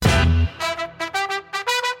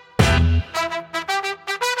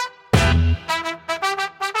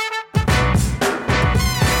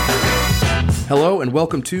Hello and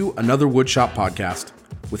welcome to another Woodshop podcast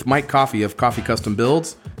with Mike Coffey of Coffey Custom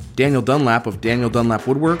Builds, Daniel Dunlap of Daniel Dunlap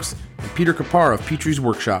Woodworks, and Peter Kapar of Petrie's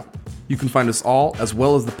Workshop. You can find us all, as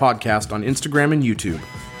well as the podcast, on Instagram and YouTube.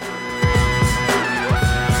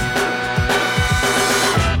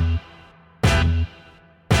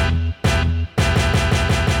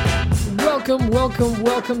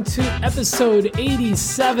 Welcome to episode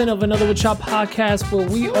 87 of another Woodshop podcast, where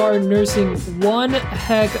we are nursing one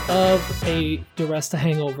heck of a Duresta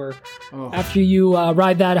hangover. After you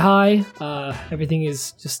ride that high, everything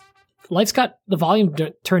is just, life's got the volume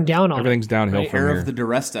turned down on Everything's downhill from Hair here. of the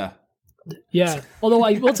Duresta. Yeah. Although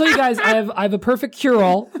I will tell you guys, I have a perfect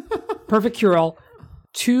cure-all.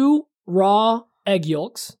 2 raw egg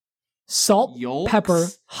yolks, salt, pepper,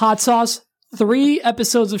 hot sauce, 3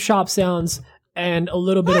 episodes of Shop Sounds, and a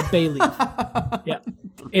little bit of bay leaf. Yeah.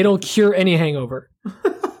 It'll cure any hangover.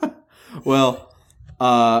 Well,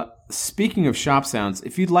 speaking of Shop Sounds,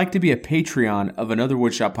 if you'd like to be a Patreon of another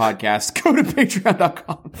Woodshop podcast, go to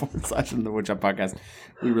patreon.com/another Woodshop podcast.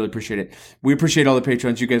 We really appreciate it. We appreciate all the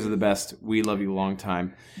patrons. You guys are the best. We love you a long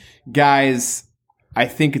time. Guys, I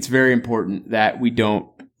think it's very important that we don't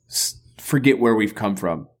forget where we've come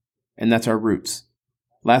from, and that's our roots.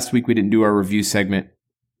 Last week we didn't do our review segment,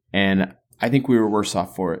 and I think we were worse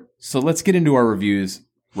off for it. So let's get into our reviews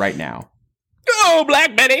right now. Oh,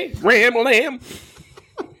 Black Betty, Ram Lamb.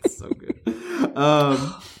 So good.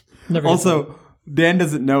 Also, Dan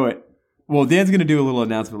doesn't know it. Well, Dan's going to do a little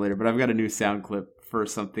announcement later, but I've got a new sound clip for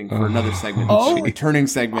something, for another segment. A returning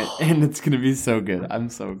segment, and it's going to be so good. I'm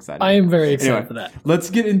so excited. I am very excited for that. Let's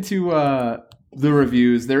get into the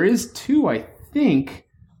reviews. There is 2, I think.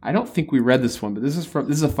 I don't think we read this one, but this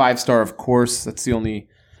is a 5-star, of course. That's the only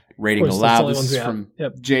rating allowed. This is from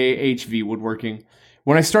JHV Woodworking.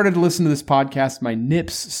 When I started to listen to this podcast, my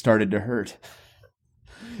nips started to hurt.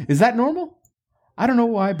 Is that normal? I don't know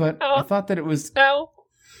why, but I thought that it was... Ow.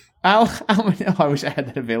 I wish I had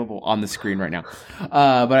that available on the screen right now.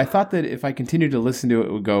 But I thought that if I continued to listen to it,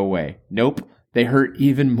 it would go away. Nope. They hurt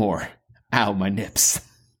even more. Ow, my nips.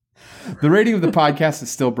 The rating of the podcast is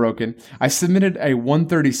still broken. I submitted a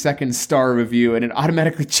 132nd star review, and it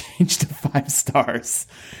automatically changed to 5 stars.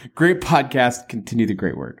 Great podcast. Continue the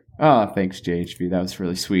great work. Oh, thanks, JHV. That was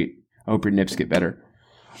really sweet. I hope your nips get better.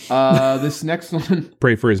 This next one...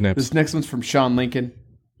 Pray for his nips. This next one's from Sean Lincoln.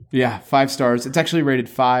 Yeah, 5 stars. It's actually rated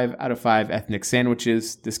 5 out of 5 ethnic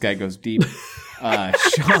sandwiches. This guy goes deep.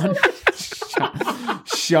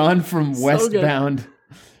 Sean from Westbound...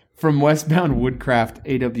 From Westbound Woodcraft,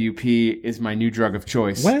 AWP is my new drug of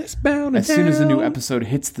choice. Westbound. As soon as a new episode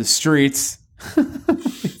hits the streets,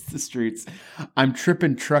 I'm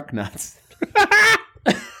tripping truck nuts.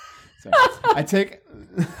 So, I take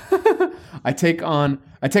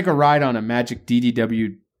a ride on a magic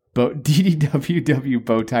DDWW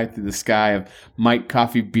bow tie through the sky of Mike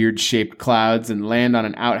Coffey beard shaped clouds and land on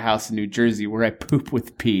an outhouse in New Jersey where I poop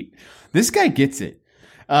with Pete. This guy gets it.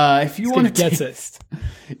 If you want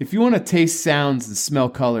to taste sounds and smell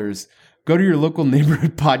colors, go to your local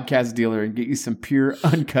neighborhood podcast dealer and get you some pure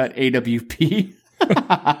uncut AWP.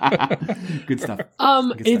 Good stuff.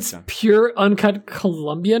 It's stuff, pure uncut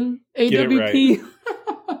Colombian AWP.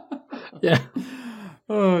 Yeah.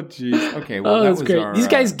 Oh, geez. Okay. Well, that was great. These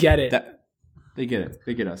guys get it. They get it.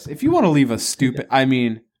 They get us. If you want to leave a stupid,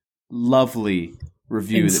 lovely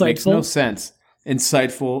review that makes no sense,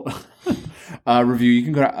 insightful review, you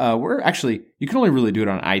can go to, you can only really do it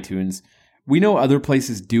on iTunes. We know other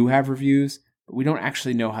places do have reviews, but we don't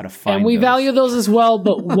actually know how to find them. And we value those as well,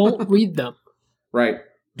 but won't read them. Right.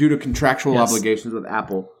 Due to contractual obligations with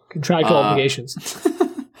Apple. Contractual obligations.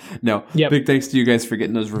 No. Yep. Big thanks to you guys for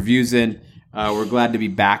getting those reviews in. We're glad to be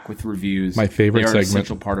back with reviews. My favorite segment. They are an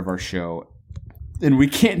essential part of our show. And we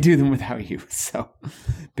can't do them without you. So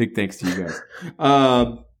big thanks to you guys.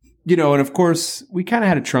 And of course, we kind of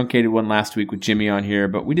had a truncated one last week with Jimmy on here,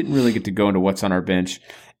 but we didn't really get to go into what's on our bench.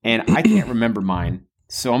 And I can't remember mine.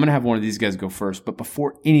 So I'm going to have one of these guys go first. But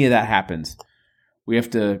before any of that happens, we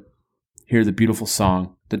have to hear the beautiful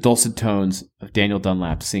song, the dulcet tones of Daniel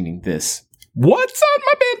Dunlap singing this. What's on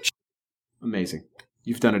my bench? Amazing.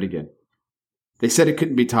 You've done it again. They said it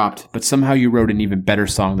couldn't be topped, but somehow you wrote an even better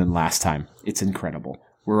song than last time. It's incredible.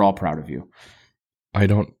 We're all proud of you. I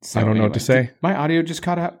don't know what to say. My audio just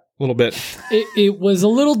caught out. A little bit. It was a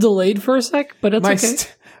little delayed for a sec, but it's okay.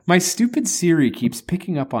 My stupid Siri keeps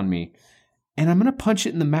picking up on me, and I'm going to punch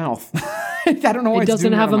it in the mouth. I don't know why it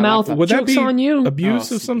doesn't have a mouth. Would that be on you?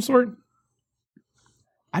 Abuse of some sort?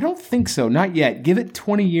 I don't think so. Not yet. Give it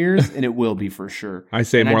 20 years, and it will be for sure. I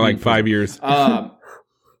say more like 5 years.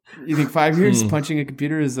 You think 5 years punching a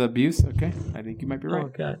computer is abuse? Okay, I think you might be right.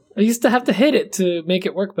 Oh, God. I used to have to hit it to make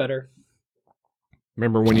it work better.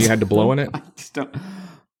 Remember when you had to blow in it? I just don't.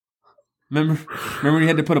 Remember when you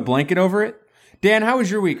had to put a blanket over it? Dan, how was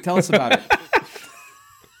your week? Tell us about it.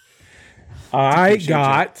 I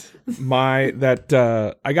got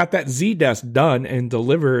that Z desk done and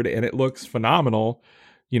delivered, and it looks phenomenal.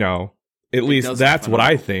 You know, at least that's what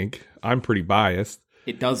I think. I'm pretty biased.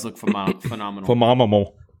 It does look phenomenal.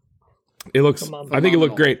 Phenomenal. It looks. Phenomenal. I think it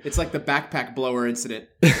looked great. It's like the backpack blower incident.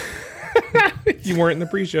 If you weren't in the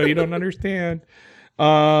pre-show, you don't understand.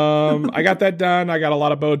 I got that done. I got a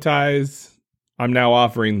lot of bow ties. I'm now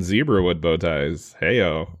offering zebra wood bow ties.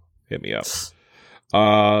 Heyo, hit me up.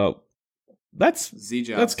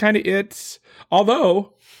 That's kind of it.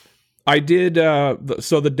 Although I did,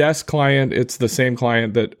 so the desk client, it's the same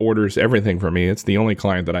client that orders everything for me. It's the only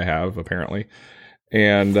client that I have, apparently.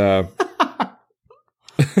 And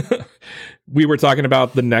we were talking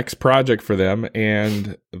about the next project for them,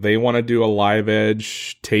 and they want to do a live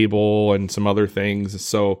edge table and some other things.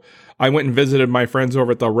 So I went and visited my friends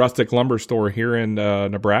over at the Rustic Lumber Store here in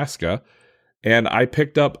Nebraska, and I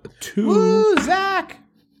picked up two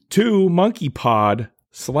Monkey Pod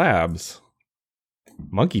slabs.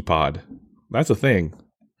 Monkey Pod. That's a thing.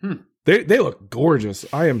 They look gorgeous.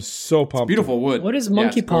 I am so pumped. It's beautiful wood. What is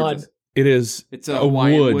Monkey Pod? Gorgeous. It's a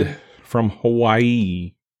wood from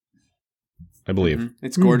Hawaii, I believe. Mm-hmm.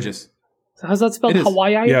 It's gorgeous. So how's that spelled?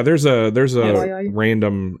 Hawaii? Yeah, there's a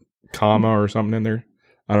random comma or something in there.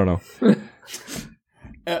 I don't know.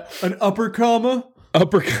 An upper comma?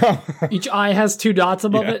 Upper comma. Each I has 2 dots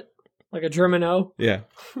above it, like a German O. Yeah.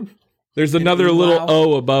 There's another little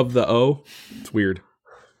O above the O. It's weird.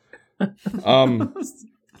 That's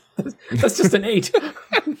just an 8.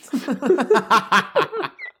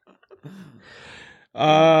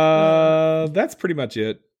 That's pretty much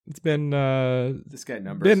it. It's been this guy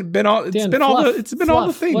numbers. All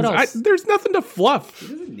the things. There's nothing to fluff. He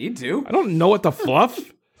doesn't need to. I don't know what to fluff.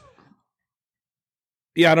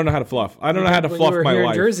 Yeah, I don't know how to fluff. I don't know how to fluff my life.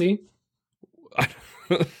 In Jersey.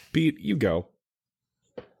 Pete, you go.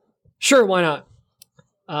 Sure, why not?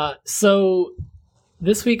 So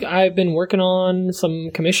this week I've been working on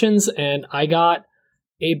some commissions, and I got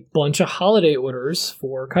a bunch of holiday orders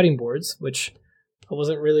for cutting boards, which I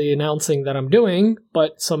wasn't really announcing that I'm doing,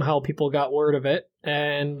 but somehow people got word of it,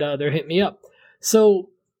 and they're hitting me up. So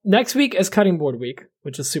next week is cutting board week,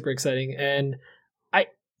 which is super exciting, and I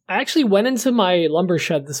actually went into my lumber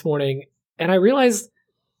shed this morning, and I realized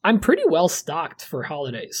I'm pretty well stocked for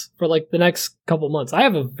holidays for like the next couple months. I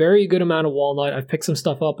have a very good amount of walnut. I've picked some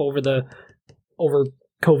stuff up over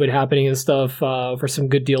COVID happening and stuff for some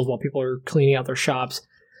good deals while people are cleaning out their shops.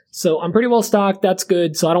 So I'm pretty well stocked. That's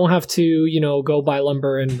good. So I don't have to, go buy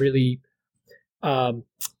lumber and really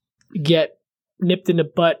get nipped in the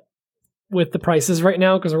butt with the prices right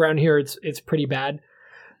now, because around here it's pretty bad.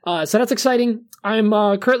 So that's exciting. I'm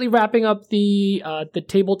currently wrapping up the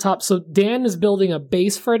tabletop. So Dan is building a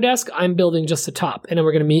base for a desk. I'm building just the top, and then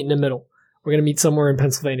we're going to meet in the middle. We're going to meet somewhere in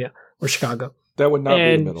Pennsylvania or Chicago. That would not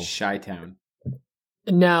be the middle. Chi-Town.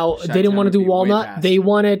 Now, they didn't want to do walnut. They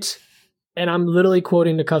wanted, and I'm literally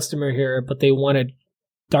quoting the customer here, but they wanted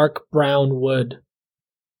dark brown wood,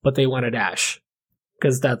 but they wanted ash.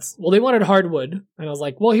 Because they wanted hardwood. And I was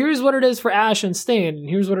like, well, here's what it is for ash and stain, and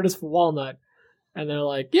here's what it is for walnut. And they're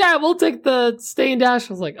like, yeah, we'll take the stained ash.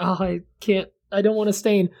 I was like, oh, I don't want to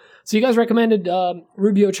stain. So you guys recommended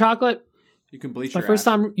Rubio chocolate. You can bleach my first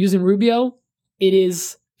time using Rubio. It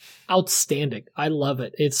is outstanding. I love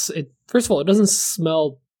it. First of all, it doesn't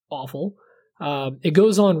smell awful. It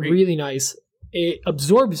goes on really nice. It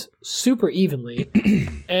absorbs super evenly.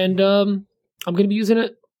 And I'm going to be using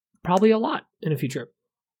it probably a lot in the future.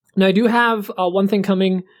 Now, I do have one thing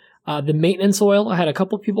coming. The maintenance oil. I had a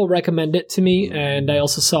couple people recommend it to me, and I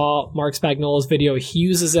also saw Mark Spagnola's video. He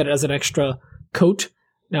uses it as an extra coat.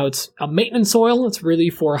 Now, it's a maintenance oil. It's really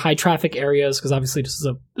for high traffic areas, because obviously this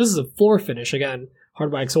is a floor finish, again,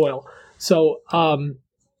 hard wax oil. So I'm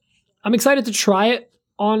excited to try it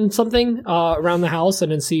on something around the house and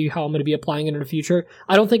then see how I'm going to be applying it in the future.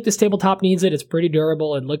 I don't think this tabletop needs it. It's pretty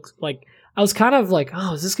durable. It looks like, I was kind of like,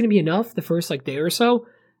 oh, is this going to be enough the first day or so?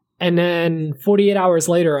 And then 48 hours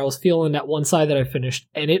later, I was feeling that one side that I finished,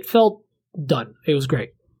 and it felt done. It was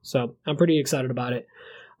great. So I'm pretty excited about it.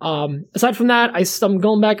 Aside from that, I'm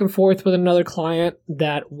going back and forth with another client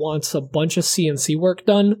that wants a bunch of CNC work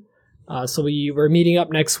done. So we're meeting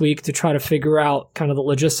up next week to try to figure out kind of the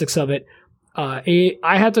logistics of it. I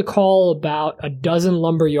had to call about a dozen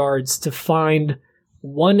lumber yards to find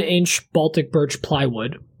 1-inch Baltic birch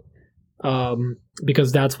plywood.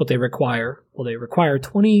 because that's what they require. Well, they require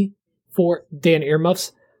 24 Dan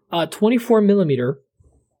earmuffs, 24 millimeter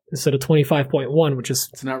instead of 25.1, which is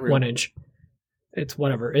it's not real. 1 inch. It's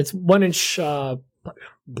whatever. It's 1 inch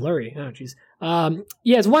blurry. Oh, jeez.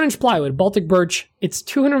 Yeah, it's 1 inch plywood, Baltic birch. It's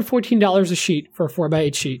 $214 a sheet for a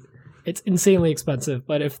 4x8 sheet. It's insanely expensive,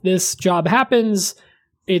 but if this job happens,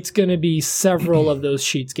 it's going to be several of those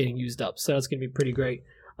sheets getting used up. So that's going to be pretty great.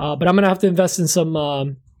 But I'm going to have to invest in some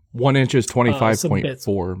 1 inch is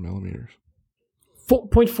 25.4 millimeters.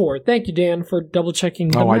 0.4. Thank you, Dan, for double checking.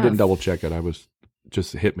 No, I didn't double check it. I was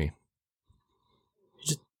just hit me.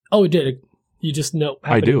 It did. You just know.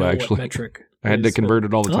 I do know actually. What metric I had to convert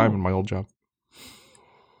it all the time in my old job.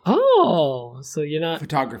 Oh, so you're not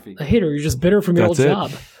photography a hater. You're just bitter from your old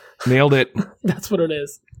job. Nailed it. That's what it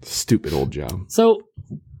is. Stupid old job. So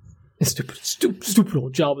stupid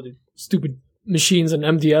old job with the stupid machines and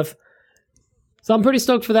MDF. So I'm pretty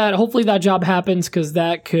stoked for that. Hopefully that job happens because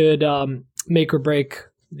that could make or break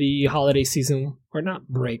the holiday season. Or not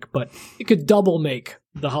break, but it could double make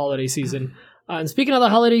the holiday season. And speaking of the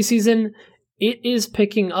holiday season, it is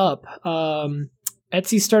picking up.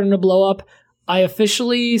 Etsy's starting to blow up. I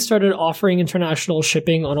officially started offering international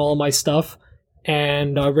shipping on all of my stuff,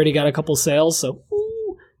 and I already got a couple sales. So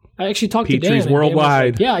I actually talked to Dan. Petrie's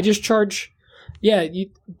Worldwide. Like, yeah, I just charge. Yeah,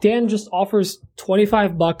 Dan just offers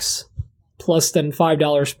 $25 plus then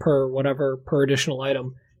 $5 per additional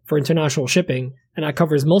item for international shipping, and that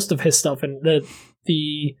covers most of his stuff. And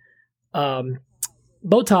the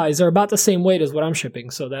bow ties are about the same weight as what I'm shipping.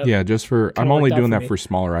 So that just for I'm only doing that for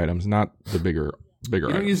smaller items, not the bigger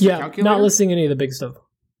items. Not listing any of the big stuff.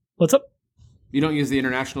 What's up? You don't use the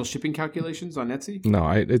international shipping calculations on Etsy? No,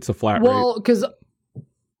 it's a flat rate. Well, because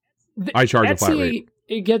I charge Etsy, a flat rate.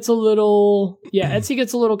 It gets a little Etsy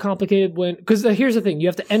gets a little complicated because here's the thing: you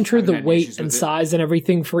have to enter the weight and size and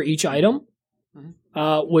everything for each item.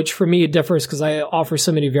 Which for me it differs because I offer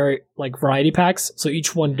so many variety packs, so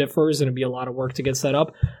each one differs and it'd be a lot of work to get set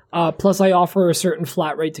up. Plus, I offer a certain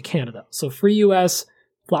flat rate to Canada, so free US,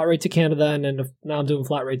 flat rate to Canada, and then now I'm doing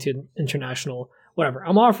flat rate to international. Whatever,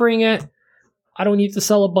 I'm offering it. I don't need to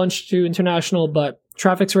sell a bunch to international, but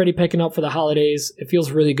traffic's already picking up for the holidays. It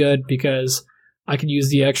feels really good because I could use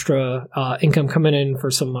the extra income coming in for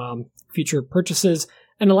some future purchases.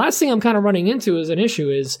 And the last thing I'm kind of running into as an issue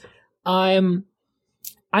is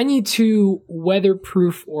I need to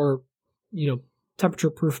weatherproof or,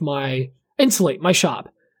 temperature-proof insulate my shop.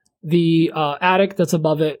 The attic that's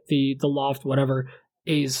above it, the loft, whatever,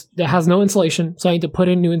 that has no insulation. So I need to put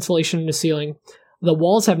in new insulation in the ceiling. The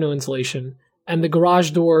walls have no insulation. And the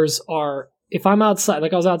garage doors are, if I'm outside,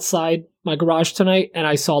 like I was outside my garage tonight and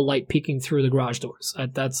I saw light peeking through the garage doors.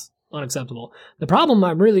 That's unacceptable. The problem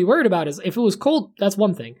I'm really worried about is if it was cold, that's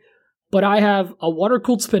one thing. But I have a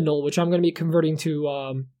water-cooled spindle, which I'm going to be converting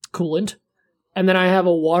to coolant. And then I have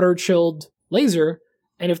a water-chilled laser.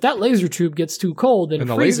 And if that laser tube gets too cold and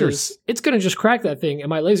freezes, it's going to just crack that thing. And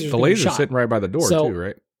my laser's going to be shot. The laser's sitting right by the door too,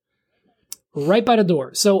 right? Right by the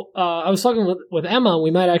door. So I was talking with Emma.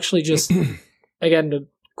 We might actually just, again, to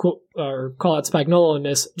quote or call out Spagnolo in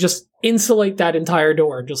this, just insulate that entire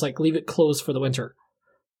door. Just leave it closed for the winter.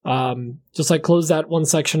 Just close that one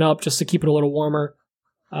section up just to keep it a little warmer.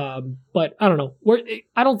 But I don't know.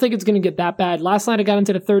 I don't think it's going to get that bad. Last night I got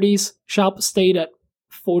into the 30s. Shop stayed at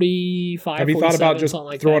 45. Have you thought about just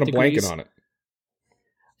throwing a blanket on it?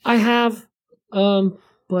 I have,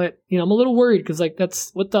 but I'm a little worried because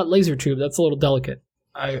that's with that laser tube. That's a little delicate.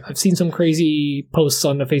 I've seen some crazy posts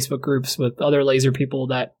on the Facebook groups with other laser people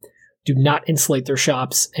that do not insulate their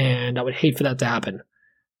shops, and I would hate for that to happen.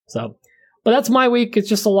 So, but that's my week. It's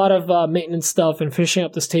just a lot of maintenance stuff and finishing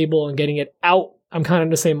up this table and getting it out. I'm kind of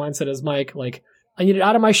in the same mindset as Mike. I need it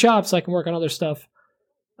out of my shop so I can work on other stuff.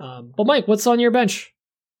 But Mike, what's on your bench?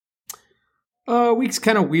 Week's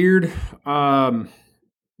kind of weird.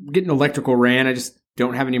 Getting electrical ran. I just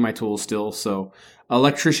don't have any of my tools still. So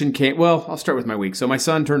electrician came. Well, I'll start with my week. So my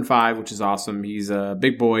son turned 5, which is awesome. He's a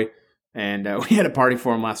big boy. And we had a party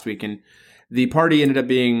for him last week. And the party ended up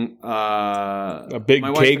being a big my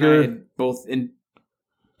wife kegger. and I both in.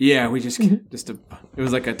 Yeah, we it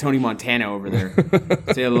was like a Tony Montana over there.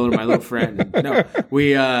 Say hello to my little friend. No,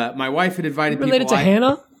 my wife had invited people. Related to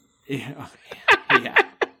Hannah? Yeah.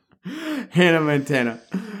 Hannah Montana,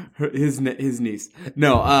 his niece.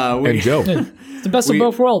 No, and Joe. It's the best of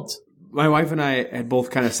both worlds. My wife and I had both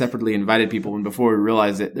kind of separately invited people, and before we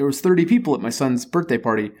realized it, there was 30 people at my son's birthday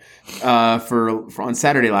party for on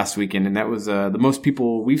Saturday last weekend, and that was the most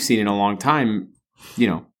people we've seen in a long time.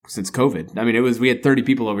 since COVID. I mean, we had 30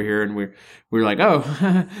 people over here, and we were like,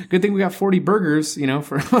 oh, good thing we got 40 burgers,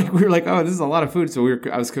 for like, we were like, oh, this is a lot of food. So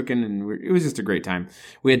I was cooking, and it was just a great time.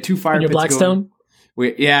 We had 2 fire pits. Your Blackstone?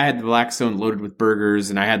 I had the Blackstone loaded with burgers,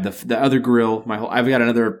 and I had the other grill. I've got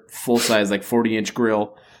another full size, like 40-inch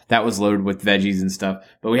grill that was loaded with veggies and stuff.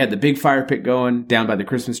 But we had the big fire pit going down by the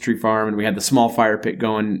Christmas tree farm, and we had the small fire pit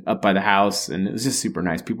going up by the house, and it was just super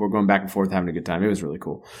nice. People were going back and forth having a good time. It was really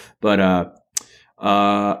cool. But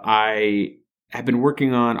I have been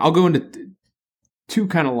working on, I'll go into 2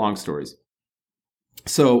 kind of long stories.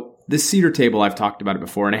 So this cedar table, I've talked about it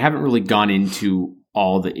before, and I haven't really gone into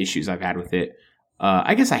all the issues I've had with it.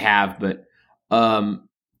 I guess I have, but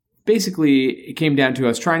basically it came down to I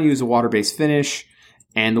was trying to use a water-based finish,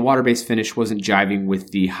 and the water-based finish wasn't jiving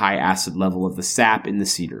with the high acid level of the sap in the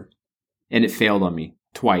cedar, and it failed on me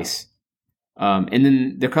twice. And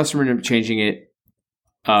then the customer ended up changing it,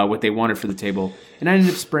 what they wanted for the table, and I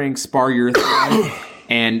ended up spraying spar urethane,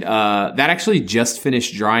 and that actually just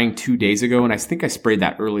finished drying 2 days ago, and I think I sprayed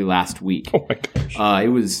that early last week. Oh my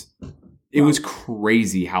gosh! It was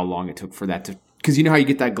crazy how long it took for that to, because you know how you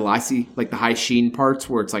get that glossy, like the high sheen parts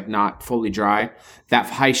where it's like not fully dry. That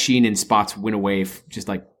high sheen in spots went away just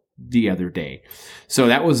like the other day, so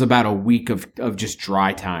that was about a week of just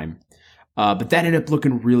dry time. But that ended up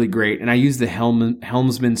looking really great. And I used the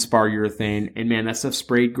Helmsman spar urethane, and man, that stuff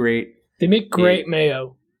sprayed great. They make great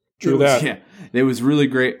mayo. True that. Yeah, it was really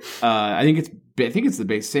great. I think it's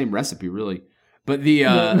the same recipe, really. But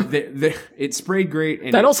it sprayed great.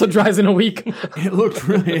 And that also dries in a week. It looked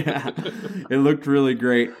really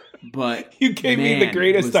great. But you gave me the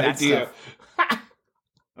greatest idea.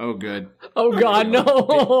 Oh, good. Oh, God,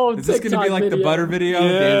 no. Is this going to be like the butter video?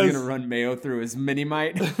 Yes. Dan's going to run mayo through his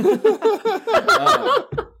mini-mite.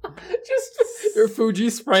 Just your Fuji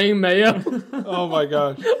spraying mayo. Oh, my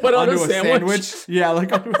gosh. But on a sandwich? Yeah,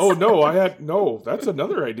 like on that's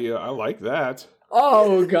another idea. I like that.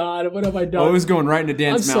 Oh, God, what have I done? Oh, it was going right into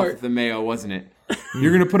Dan's mouth with the mayo, wasn't it?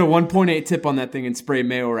 You're going to put a 1.8 tip on that thing and spray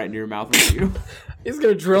mayo right into your mouth, aren't you? He's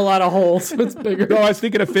going to drill out a hole so it's bigger. No, I was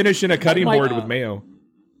thinking of finishing a cutting board with mayo.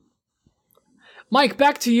 Mike,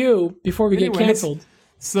 back to you before we get canceled.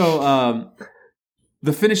 So,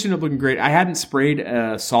 the finish ended up looking great. I hadn't sprayed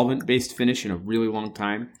a solvent-based finish in a really long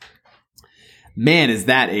time. Man, is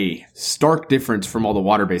that a stark difference from all the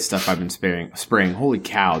water-based stuff I've been spraying. Holy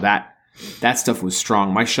cow, that stuff was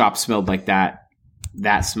strong. My shop smelled like that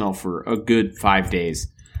smell for a good 5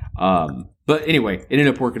 days. But anyway, it ended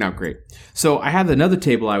up working out great. So I had another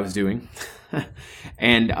table I was doing,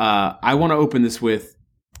 and I want to open this with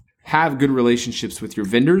have good relationships with your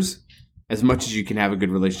vendors as much as you can have a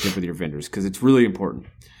good relationship with your vendors, because it's really important.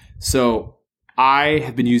 So I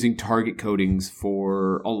have been using Target coatings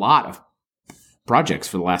for a lot of projects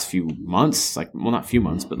for the last few months, not few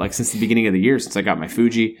months, but like since the beginning of the year, since I got my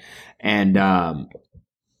Fuji. And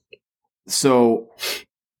so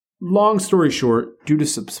long story short, due to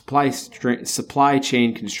some supply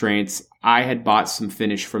chain constraints, I had bought some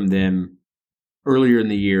finish from them earlier in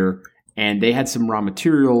the year, and they had some raw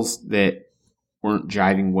materials that weren't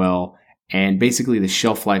jiving well, and basically the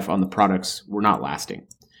shelf life on the products were not lasting.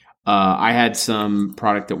 I had some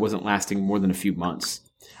product that wasn't lasting more than a few months.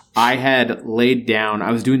 I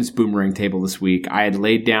was doing this boomerang table this week. I had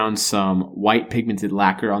laid down some white pigmented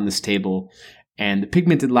lacquer on this table, and the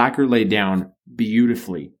pigmented lacquer laid down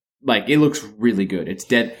beautifully. Like, it looks really good. It's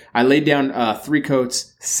dead. I laid down 3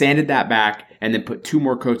 coats, sanded that back, and then put 2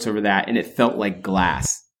 more coats over that, and it felt like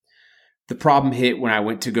glass. The problem hit when I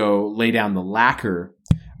went to go lay down the lacquer.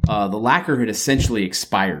 The lacquer had essentially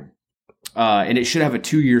expired, and it should have a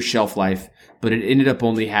 2-year shelf life, but it ended up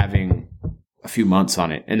only having a few months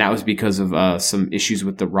on it, and that was because of some issues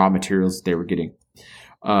with the raw materials they were getting.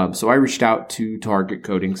 So I reached out to Target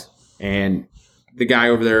Coatings, and the guy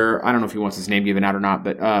over there, I don't know if he wants his name given out or not,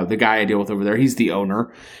 but the guy I deal with over there, he's the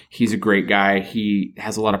owner. He's a great guy. He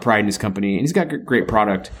has a lot of pride in his company, and he's got great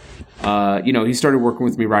product. He started working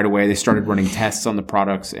with me right away. They started running tests on the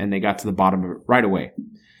products, and they got to the bottom of it right away.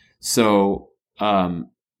 So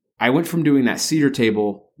I went from doing that cedar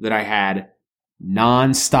table that I had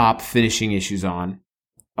non-stop finishing issues on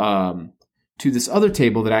to this other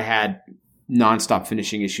table that I had non-stop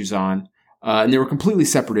finishing issues on. And they were completely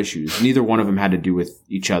separate issues. Neither one of them had to do with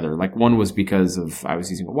each other. Like, one was because I was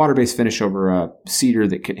using a water-based finish over a cedar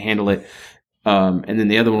that could handle it. And then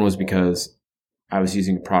the other one was because I was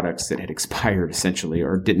using products that had expired, essentially,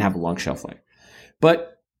 or didn't have a long shelf life.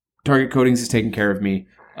 But Target Coatings has taken care of me.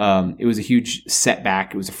 It was a huge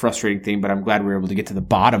setback. It was a frustrating thing, but I'm glad we were able to get to the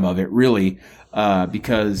bottom of it, really,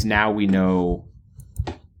 because now we know.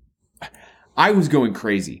 I was going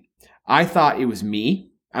crazy. I thought it was me.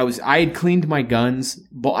 I had cleaned my guns.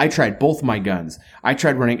 I tried both my guns. I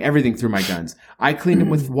tried running everything through my guns. I cleaned them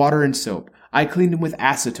with water and soap. I cleaned them with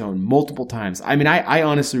acetone multiple times. I mean, I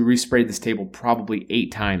honestly resprayed this table probably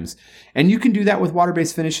 8 times. And you can do that with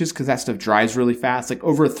water-based finishes because that stuff dries really fast. Like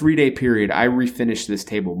over a 3-day period, I refinished this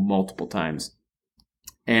table multiple times.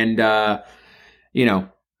 And, try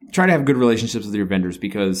to have good relationships with your vendors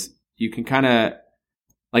because you can kind of,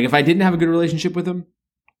 like if I didn't have a good relationship with him,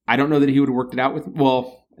 I don't know that he would have worked it out with,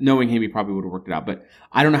 well, knowing him, he probably would have worked it out, but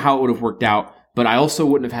I don't know how it would have worked out, but I also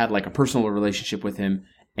wouldn't have had like a personal relationship with him.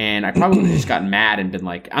 And I probably would have just gotten mad and been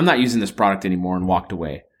like, I'm not using this product anymore and walked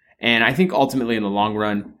away. And I think ultimately in the long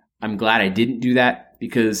run, I'm glad I didn't do that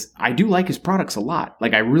because I do like his products a lot.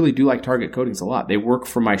 Like I really do like Target coatings a lot. They work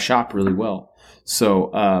for my shop really well.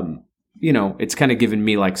 So, it's kind of given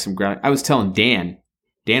me like some ground. I was telling Dan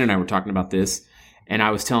and I were talking about this and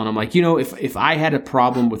I was telling him like, if I had a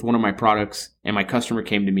problem with one of my products and my customer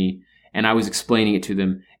came to me and I was explaining it to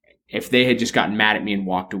them, if they had just gotten mad at me and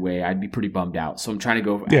walked away, I'd be pretty bummed out. So I'm trying to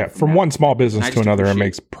go. Yeah, from one small business to another, it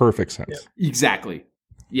makes perfect sense. Yeah. Exactly.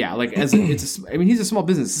 Yeah, like he's a small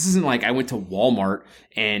business. This isn't like I went to Walmart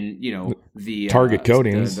and the Target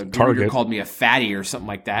coatings. The Target called me a fatty or something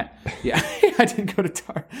like that. Yeah, I didn't go to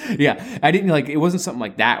Target. Yeah, I didn't like. It wasn't something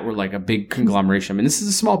like that where like a big conglomeration. I mean, this is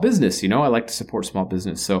a small business. I like to support small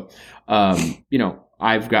business. So,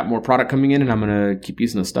 I've got more product coming in, and I'm gonna keep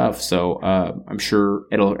using the stuff. So I'm sure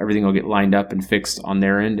everything will get lined up and fixed on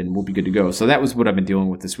their end, and we'll be good to go. So that was what I've been dealing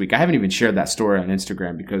with this week. I haven't even shared that story on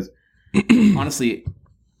Instagram because honestly,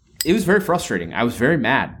 it was very frustrating. I was very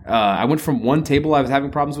mad. I went from one table I was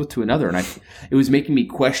having problems with to another, and it was making me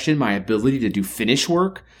question my ability to do finish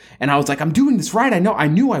work. And I was like, I'm doing this right. I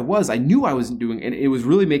knew I wasn't doing, and it was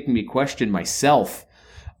really making me question myself.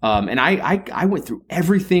 And I went through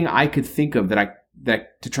everything I could think of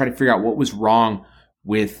that to try to figure out what was wrong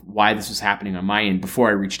with why this was happening on my end before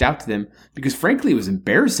I reached out to them. Because frankly, it was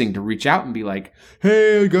embarrassing to reach out and be like,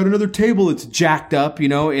 hey, I got another table that's jacked up,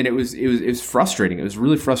 and it was frustrating. It was a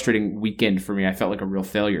really frustrating weekend for me. I felt like a real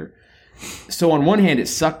failure. So on one hand, it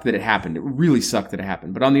sucked that it happened. It really sucked that it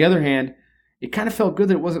happened. But on the other hand, it kind of felt good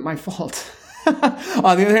that it wasn't my fault.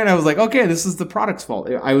 On the other hand, I was like, okay, this is the product's fault.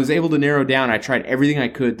 I was able to narrow down. I tried everything I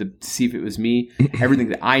could to see if it was me, everything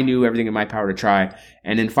that I knew, everything in my power to try.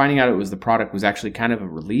 And then finding out it was the product was actually kind of a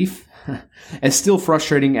relief. As still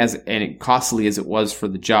frustrating and costly as it was for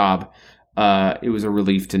the job, it was a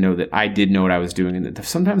relief to know that I did know what I was doing and that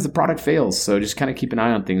sometimes the product fails. So just kind of keep an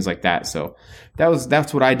eye on things like that. So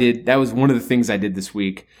that's what I did. That was one of the things I did this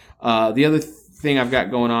week. The other thing I've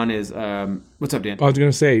got going on is, what's up, Dan? I was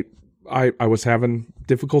going to say, I was having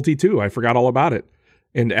difficulty too. I forgot all about it.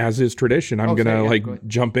 And as is tradition, I'm going to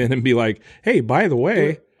jump in and be like, hey, by the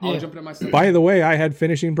way, I'll jump into my stuff. By the way, I had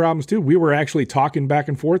finishing problems too. We were actually talking back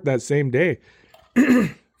and forth that same day.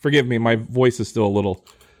 Forgive me. My voice is still a little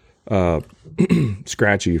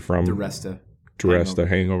scratchy from Duresta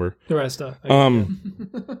hangover.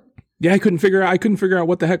 Yeah, I couldn't figure out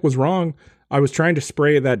what the heck was wrong. I was trying to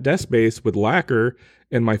spray that desk base with lacquer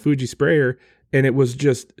in my Fuji sprayer, and it was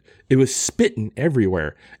spitting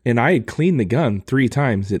everywhere. And I had cleaned the gun 3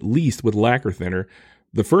 times at least with lacquer thinner.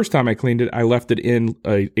 The first time I cleaned it, I left it in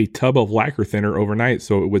a tub of lacquer thinner overnight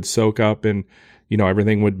so it would soak up and,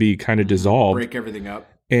 everything would be kind of dissolved. Break everything up.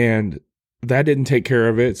 And that didn't take care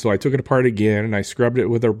of it. So I took it apart again and I scrubbed it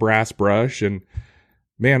with a brass brush. And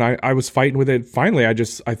man, I was fighting with it. Finally,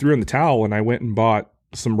 I threw in the towel and I went and bought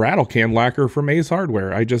some rattle can lacquer from Ace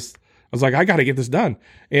Hardware. I was like, I got to get this done.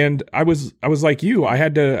 And I was like you, I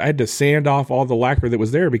had to sand off all the lacquer that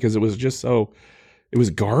was there because it was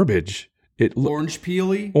garbage. Orange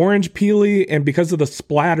peely. And because of the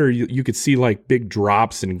splatter, you could see like big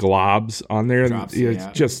drops and globs on there.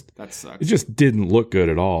 That sucks. It just didn't look good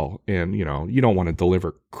at all. And you don't want to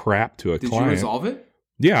deliver crap to a client. Did you resolve it?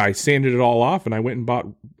 Yeah, I sanded it all off and I went and bought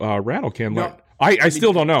rattle can lacquer. I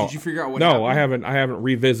still don't know. Did you figure out what happened? No, I haven't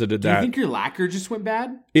revisited that. Do you think your lacquer just went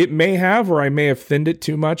bad? It may have, or I may have thinned it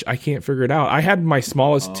too much. I can't figure it out. I had my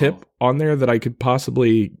smallest tip on there that I could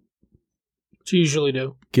possibly usually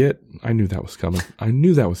do. I knew that was coming.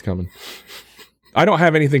 I don't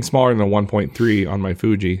have anything smaller than a 1.3 on my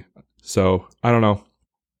Fuji, so I don't know.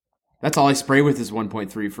 That's all I spray with is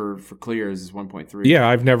 1.3 for clears is 1.3. Yeah,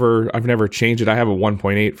 I've never changed it. I have a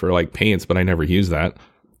 1.8 for like paints, but I never use that.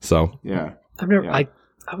 So yeah. I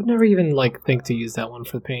would never even think to use that one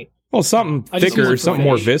for the paint. Well, something thicker, something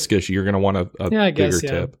more viscous. You're going to want a bigger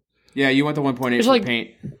tip. Yeah, you want the 1.8 for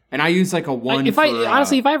paint, and I use like a 1.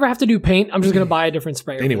 Honestly, if I ever have to do paint, I'm just going to buy a different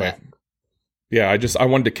sprayer. Anyway, yeah, I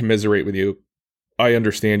wanted to commiserate with you. I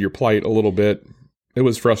understand your plight a little bit. It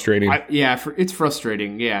was frustrating. It's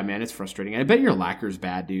frustrating. Yeah, man, it's frustrating. I bet your lacquer's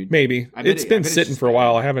bad, dude. Maybe. It's been sitting for a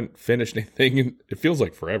while. I haven't finished anything, and it feels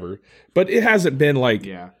like forever. But it hasn't been like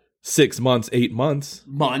 6 months, 8 months.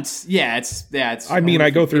 Months. Yeah, it's I mean,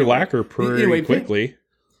 I go through lacquer pretty quickly.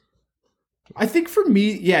 I think for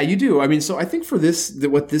me, yeah, you do. I mean, so I think for this,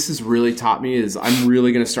 what this has really taught me is I'm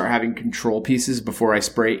really going to start having control pieces before I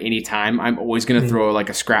spray anytime. I'm always going to throw like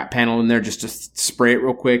a scrap panel in there just to spray it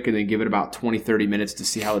real quick and then give it about 20, 30 minutes to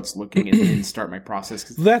see how it's looking and then start my process.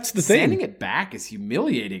 That's the thing. Sanding it back is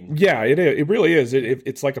humiliating. Yeah, it really is.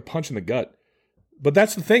 It's like a punch in the gut. But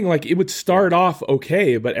that's the thing. Like, it would start off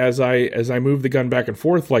okay, but as I moved the gun back and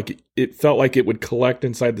forth, like, it felt like it would collect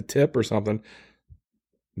inside the tip or something.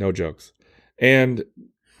 No jokes. And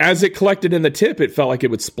as it collected in the tip, it felt like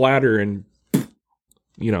it would splatter and,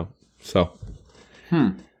 so.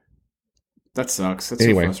 That sucks. That's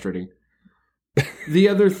so frustrating. The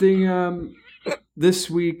other thing this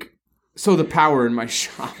week, so the power in my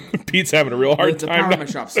shop. Pete's having a real hard time. The power in my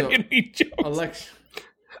shop. So, Alexa.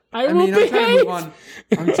 I'm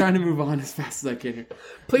trying to move on as fast as I can here.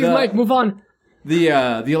 Please, Mike, move on. The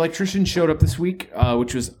electrician showed up this week,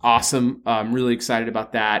 which was awesome. I'm really excited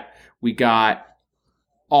about that. We got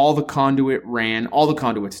all the conduit ran, all the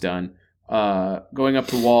conduits done, going up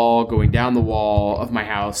the wall, going down the wall of my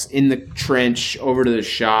house, in the trench, over to the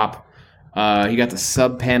shop. He got the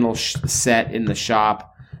sub panel set in the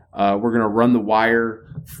shop. We're going to run the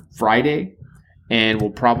wire Friday, and we'll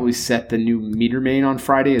probably set the new meter main on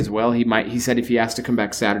Friday as well. He said if he has to come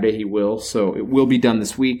back Saturday, he will. So it will be done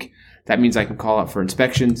this week. That means I can call out for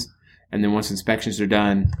inspections. And then once inspections are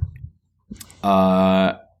done,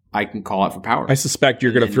 I can call out for power. I suspect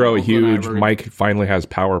you're going to throw a huge Mike finally has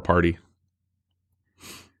power party.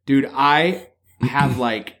 Dude, I have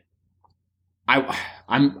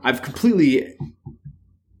I've completely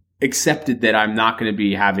accepted that I'm not going to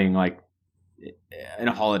be having in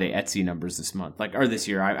a holiday Etsy numbers this month, or this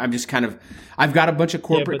year. I'm just I've got a bunch of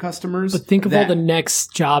corporate customers. But think of all the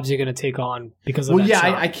next jobs you're going to take on because of that.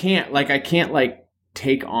 I can't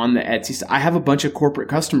take on the Etsy stuff. I have a bunch of corporate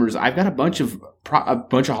customers. I've got a bunch of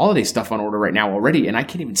holiday stuff on order right now already, and I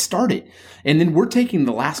can't even start it. And then we're taking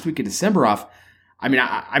the last week of December off. I'm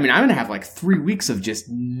going to have 3 weeks of just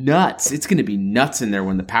nuts. It's going to be nuts in there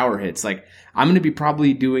when the power hits. I'm going to be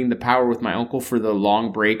probably doing the power with my uncle for the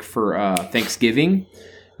long break for Thanksgiving.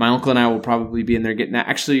 My uncle and I will probably be in there getting that.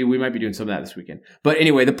 Actually, we might be doing some of that this weekend. But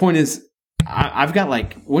anyway, the point is, I've got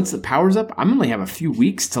once the power's up, I'm only have a few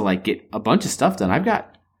weeks to get a bunch of stuff done. I've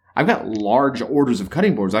got large orders of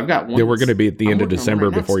cutting boards. I've got one. Yeah, we're going to be at the end of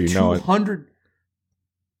December before you know it.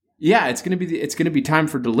 Yeah, it's going to be time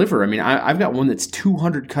for deliver. I mean, I've got one that's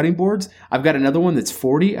 200 cutting boards. I've got another one that's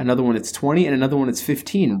 40, another one that's 20, and another one that's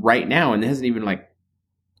 15 right now, and it hasn't even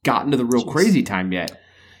gotten to the real crazy time yet.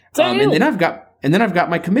 And then I've got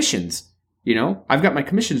my commissions. I've got my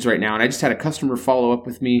commissions right now, and I just had a customer follow up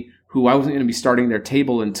with me who I wasn't going to be starting their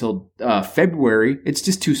table until February. It's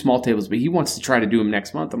just 2 small tables, but he wants to try to do them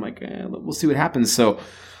next month. I'm like, we'll see what happens. So,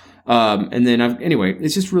 and then anyway,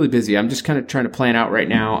 it's just really busy. I'm just kind of trying to plan out right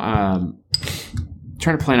now.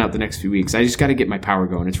 Trying to plan out the next few weeks. I just got to get my power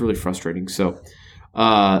going. It's really frustrating. So,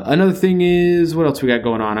 another thing is, what else we got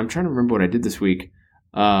going on? I'm trying to remember what I did this week.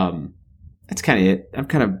 That's kind of it. I'm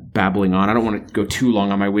kind of babbling on. I don't want to go too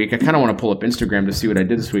long on my week. I kind of want to pull up Instagram to see what I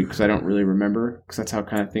did this week because I don't really remember because that's how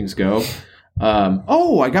kind of things go.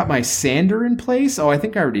 I got my sander in place. Oh, I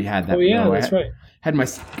think I already had that. Oh, yeah, that's right.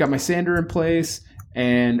 Got my sander in place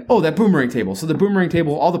and, that boomerang table. So the boomerang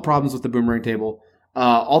table, all the problems with the boomerang table,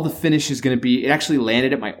 all the finish is going to be, it actually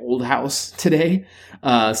landed at my old house today.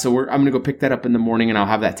 So I'm going to go pick that up in the morning and I'll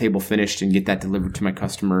have that table finished and get that delivered to my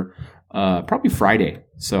customer, probably Friday.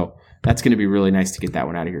 So that's going to be really nice to get that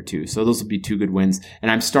one out of here too. So those will be 2 good wins. And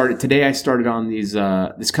I started on these,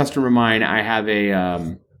 this customer of mine. I have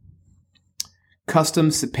a, custom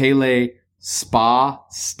Sepele spa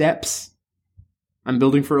steps I'm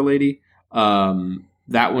building for a lady.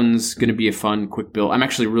 That one's going to be a fun, quick build. I'm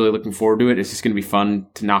actually really looking forward to it. It's just going to be fun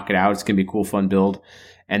to knock it out. It's going to be a cool, fun build.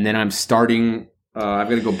 And then I'm starting, I've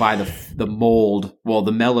got to go buy the mold,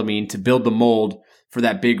 the melamine to build the mold for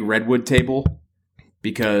that big redwood table.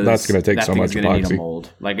 Because that's going to take so much epoxy. Need a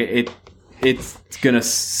mold. It's going to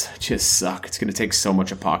just suck. It's going to take so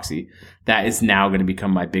much epoxy. That is now going to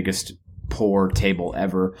become my biggest pour table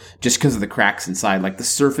ever, just because of the cracks inside. The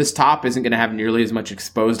surface top isn't going to have nearly as much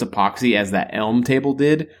exposed epoxy as that elm table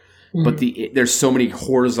did, but there's so many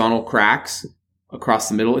horizontal cracks across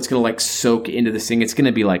the middle. It's going to soak into this thing. It's going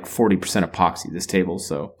to be 40% epoxy, this table.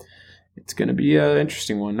 So it's going to be an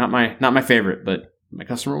interesting one. Not my favorite, but my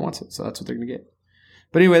customer wants it, so that's what they're going to get.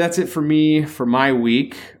 But anyway, that's it for me for my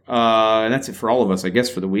week. And that's it for all of us, I guess,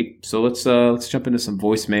 for the week. So let's jump into some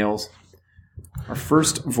voicemails. Our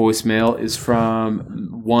first voicemail is from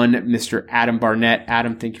one Mr. Adam Barnett.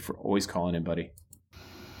 Adam, thank you for always calling in, buddy.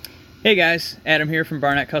 Hey guys, Adam here from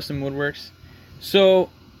Barnett Custom Woodworks. So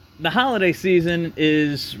the holiday season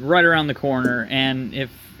is right around the corner, and if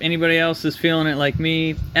anybody else is feeling it like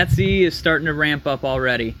me, Etsy is starting to ramp up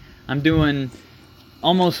already. I'm doing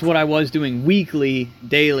almost what I was doing weekly,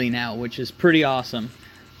 daily now, which is pretty awesome.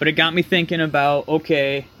 But it got me thinking about,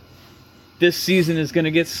 okay, this season is going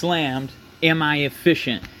to get slammed. Am I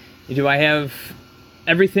efficient? Do I have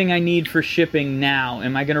everything I need for shipping now?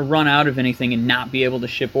 Am I going to run out of anything and not be able to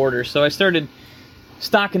ship orders? So I started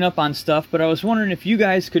stocking up on stuff, but I was wondering if you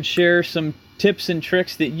guys could share some tips and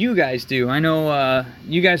tricks that you guys do. I know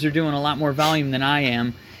you guys are doing a lot more volume than I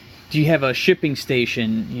am. Do you have a shipping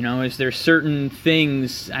station? You know, is there certain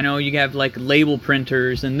things? I know you have like label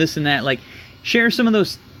printers and this and that. Like, share some of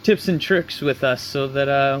those tips and tricks with us so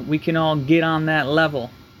that we can all get on that level.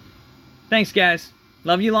 Thanks, guys.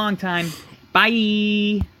 Love you long time.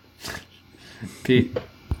 Bye. Pete.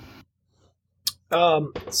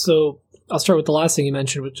 So I'll start with the last thing you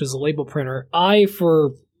mentioned, which is a label printer. I,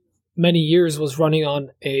 for many years, was running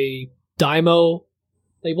on a Dymo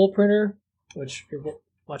label printer, which if you're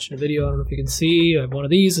watching a video, I don't know if you can see. I have one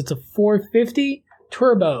of these. It's a 450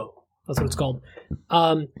 Turbo. That's what it's called.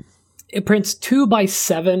 It prints 2 by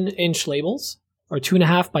 7 inch labels, or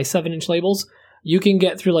 2.5 by 7 inch labels. You can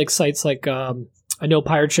get through like sites like I know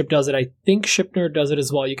Pirate Ship does it. I think ShipNerd does it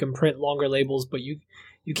as well. You can print longer labels, but you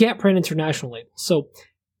can't print international labels. So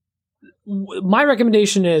my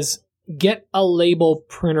recommendation is get a label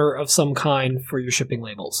printer of some kind for your shipping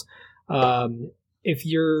labels. If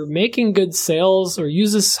you're making good sales, or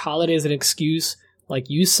use this holiday as an excuse, like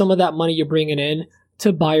use some of that money you're bringing in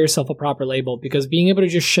to buy yourself a proper label, because being able to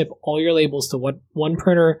just ship all your labels to one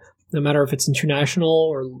printer, no matter if it's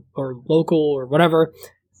international or local or whatever,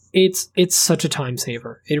 it's such a time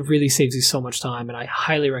saver. It really saves you so much time, and I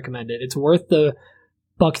highly recommend it. It's worth the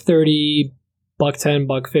 $130, $110,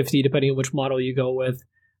 $150, depending on which model you go with.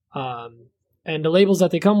 And the labels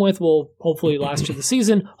that they come with will hopefully last you the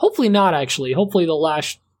season. Hopefully not, actually. Hopefully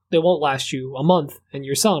they won't last you a month and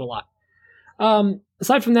you're selling a lot.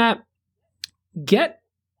 Aside from that, get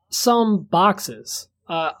some boxes.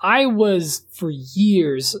 I was for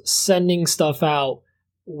years sending stuff out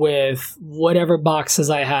with whatever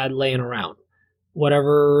boxes I had laying around.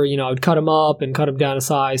 Whatever, I would cut them up and cut them down to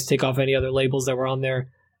size, take off any other labels that were on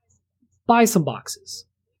there. Buy some boxes.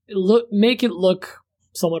 Make it look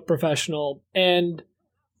somewhat professional, and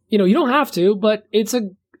you don't have to, but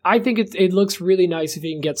I think it looks really nice if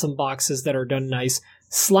you can get some boxes that are done nice.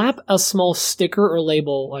 Slap a small sticker or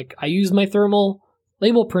label. Like, I use my thermal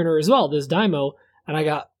label printer as well, this Dymo, and I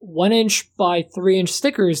got 1 inch by 3 inch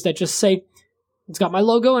stickers that just say, it's got my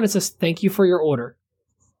logo and it says thank you for your order,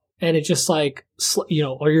 and it just like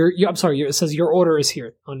it says your order is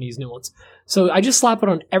here on these new ones. So I just slap it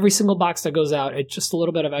on every single box that goes out. It's just a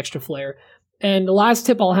little bit of extra flair. And the last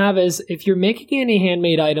tip I'll have is, if you're making any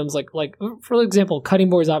handmade items, like for example, cutting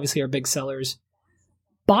boards obviously are big sellers.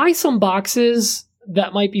 Buy some boxes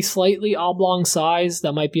that might be slightly oblong size,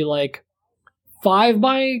 that might be like 5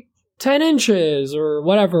 by 10 inches or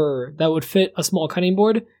whatever, that would fit a small cutting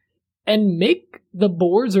board, and make the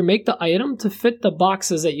boards or make the item to fit the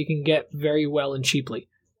boxes that you can get very well and cheaply.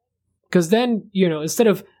 Because then, instead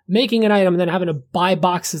of making an item and then having to buy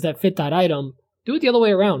boxes that fit that item, do it the other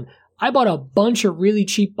way around. I bought a bunch of really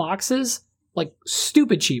cheap boxes, like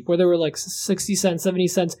stupid cheap, where they were like 60 cents, 70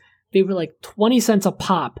 cents. They were like 20 cents a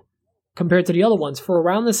pop compared to the other ones for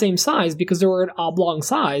around the same size, because they were an oblong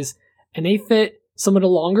size, and they fit some of the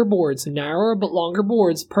longer boards, narrower but longer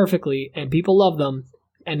boards, perfectly, and people love them,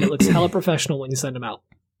 and it looks hella professional when you send them out.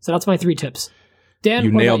 So that's my 3 tips. Dan,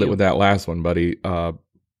 you nailed it with that last one, buddy.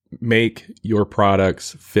 Make your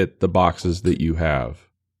products fit the boxes that you have.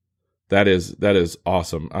 That is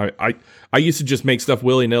awesome. I used to just make stuff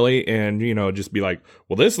willy-nilly and, just be like,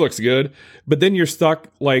 well, this looks good. But then you're stuck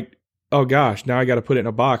like, oh gosh, now I got to put it in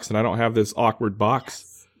a box and I don't have this awkward box.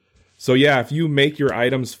 Yes. So yeah, if you make your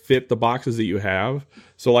items fit the boxes that you have.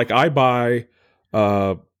 So like I buy,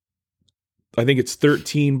 I think it's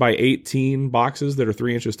 13 by 18 boxes that are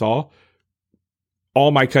 3 inches tall.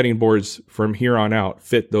 All my cutting boards from here on out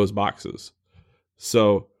fit those boxes.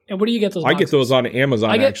 So... And where do you get those boxes? I get those on Amazon,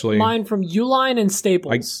 I get actually. Mine from Uline and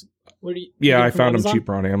Staples. I found them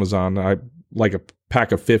cheaper on Amazon. I like a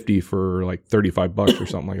pack of 50 for like $35 or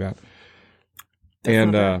something like that.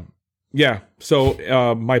 And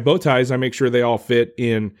so my bow ties, I make sure they all fit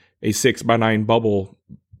in a 6x9 bubble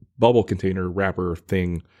bubble container wrapper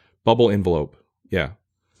thing, bubble envelope. Yeah.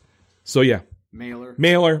 So yeah.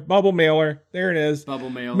 Mailer, bubble mailer. There it is. Bubble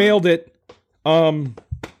mailer. Mailed it.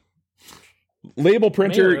 Label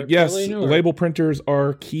printer. Mailer, Yes. totally Label printers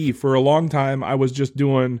are key. For a long time, I was just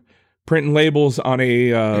doing printing labels on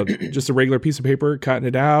a just a regular piece of paper, cutting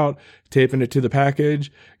it out, taping it to the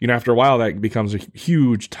package. After a while, that becomes a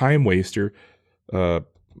huge time waster.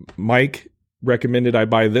 Mike recommended I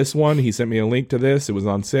buy this one. He sent me a link to this. It was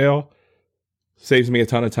on sale. Saves me a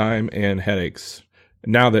ton of time and headaches.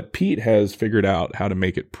 Now that Pete has figured out how to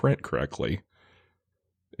make it print correctly,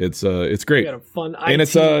 it's great. Got a fun and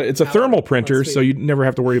it's a thermal printer, so you never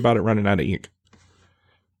have to worry about it running out of ink.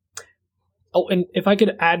 Oh, and if I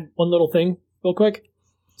could add one little thing real quick.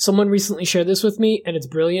 Someone recently shared this with me, and it's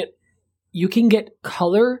brilliant. You can get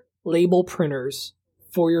color label printers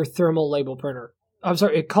for your thermal label printer. I'm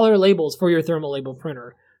sorry, color labels for your thermal label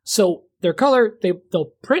printer. So their color,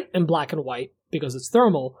 they'll print in black and white because it's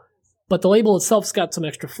thermal, but the label itself's got some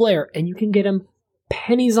extra flair, and you can get them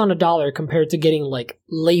pennies on a dollar compared to getting like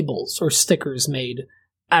labels or stickers made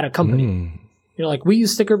at a company. Like we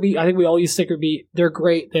use Sticker Beat. I think we all use Sticker Beat. They're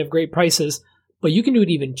great. They have great prices, but you can do it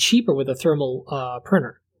even cheaper with a thermal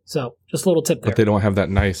printer. So just a little tip there. But they don't have that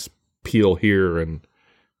nice peel here and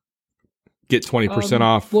get 20%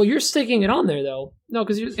 off. Well, you're sticking it on there though. No,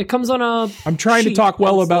 because it comes on a. I'm trying to talk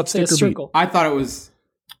well about Sticker Beat. I thought it was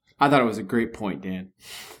a great point, Dan.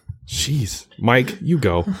 Jeez, Mike, you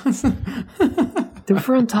go. They're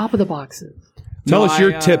for on top of the boxes. Tell us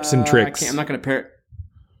your tips and tricks. I'm not going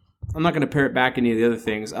to parrot back any of the other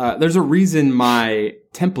things. There's a reason my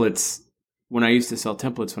templates, when I used to sell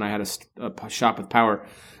templates when I had a shop with power,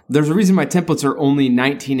 there's a reason my templates are only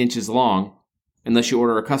 19 inches long, unless you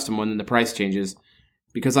order a custom one, then the price changes.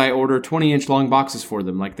 Because I order 20-inch long boxes for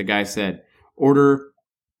them, like the guy said. Order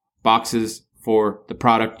boxes for the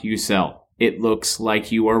product you sell. It looks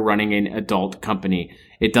like you are running an adult company.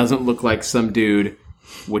 It doesn't look like some dude,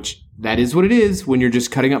 which that is what it is when you're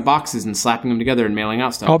just cutting up boxes and slapping them together and mailing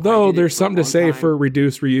out stuff. Although there's something to say for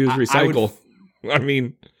reduce, reuse, recycle. I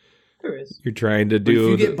mean, there is. You're trying to do. But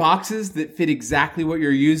if you get boxes that fit exactly what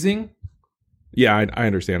you're using. Yeah, I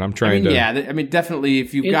understand. I'm trying to. Yeah, definitely.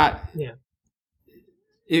 If you've got. Yeah.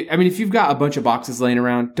 If you've got a bunch of boxes laying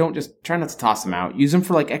around, try not to toss them out. Use them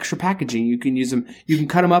for like extra packaging. You can use them. You can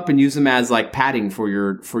cut them up and use them as like padding for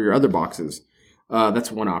your other boxes. That's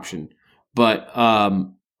one option. But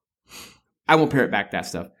I won't parrot back that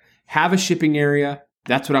stuff. Have a shipping area.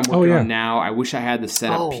 That's what I'm working on now. I wish I had the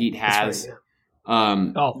setup Pete has. Right,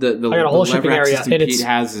 yeah. The I got a whole shipping area system Pete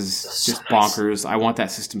has is just bonkers. I want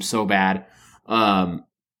that system so bad.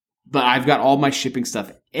 But I've got all my shipping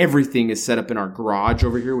stuff. Everything is set up in our garage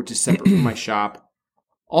over here, which is separate from my shop.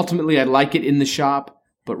 Ultimately, I'd like it in the shop,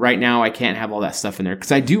 but right now I can't have all that stuff in there.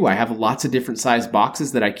 Because I have lots of different size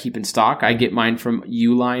boxes that I keep in stock. I get mine from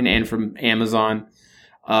Uline and from Amazon.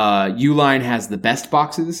 Uline has the best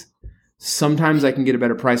boxes. Sometimes I can get a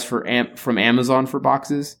better price from Amazon for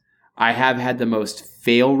boxes. I have had the most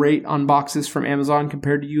fail rate on boxes from Amazon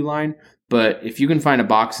compared to Uline. But if you can find a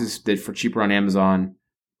boxes that for cheaper on Amazon,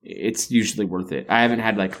 it's usually worth it. I haven't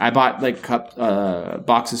had I bought cup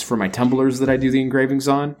boxes for my tumblers that I do the engravings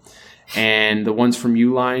on, and the ones from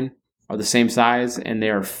Uline are the same size, and they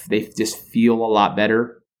just feel a lot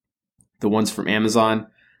better. The ones from Amazon,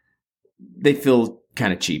 they feel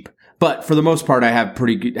kind of cheap, but for the most part, I have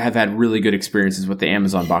had really good experiences with the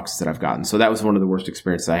Amazon boxes that I've gotten. So that was one of the worst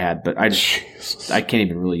experiences I had, but I can't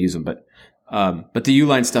even really use them. But the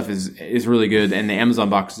Uline stuff is really good, and the Amazon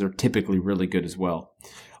boxes are typically really good as well.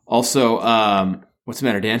 Also, what's the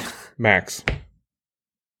matter, Dan? Max.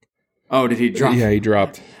 Oh, did he drop? Yeah, he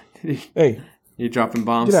dropped. Hey. You dropping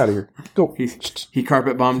bombs? Get out of here. Go. He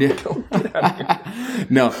carpet bombed you? Go, get out of here.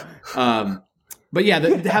 No. But yeah,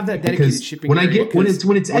 have that dedicated shipping. When it's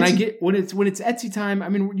Etsy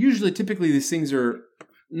time, typically these things are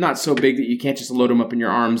not so big that you can't just load them up in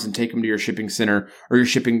your arms and take them to your shipping center or your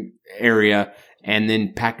shipping area and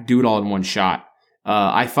then do it all in one shot.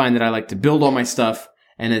 I find that I like to build all my stuff.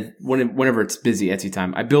 And whenever it's busy Etsy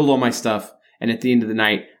time, I build all my stuff, and at the end of the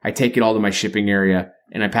night, I take it all to my shipping area,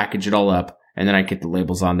 and I package it all up, and then I get the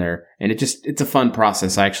labels on there. And it's a fun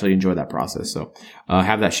process. I actually enjoy that process. So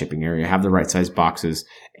have that shipping area, have the right size boxes,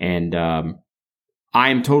 and I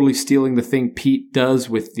am totally stealing the thing Pete does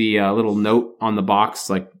with the little note on the box,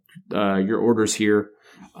 like your order's here.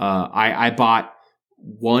 I bought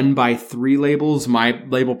 1x3 labels, my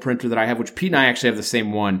label printer that I have, which Pete and I actually have the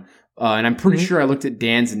same one. And I'm pretty sure I looked at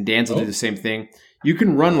Dan's, and Dan's will do the same thing. You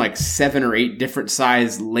can run 7 or 8 different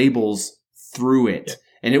size labels through it,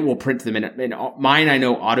 and it will print them. And mine, I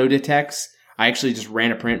know, auto detects. I actually just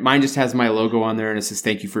ran a print. Mine just has my logo on there and it says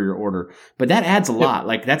thank you for your order. But that adds a lot.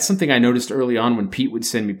 Like that's something I noticed early on when Pete would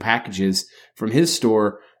send me packages from his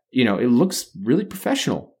store. You know, it looks really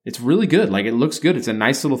professional. It's really good. Like it looks good. It's a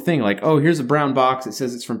nice little thing. Like, oh, here's a brown box. It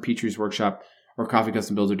says it's from Petrie's Workshop or Coffee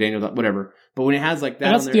Custom Builds or Daniel, whatever. But when it has like that,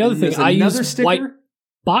 and that's on the there, other thing. I use sticker, white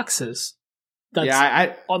boxes.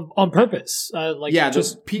 That's on purpose.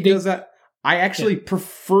 Pete does that. I actually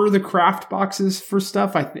prefer the craft boxes for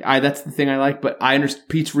stuff. I that's the thing I like. But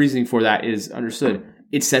Pete's reasoning for that is understood.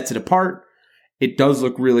 It sets it apart. It does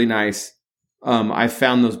look really nice. I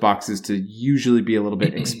found those boxes to usually be a little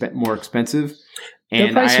bit more expensive,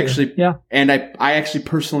 and I actually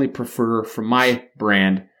personally prefer from my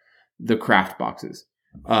brand the craft boxes.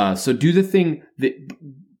 So do the thing that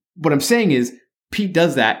what I'm saying is Pete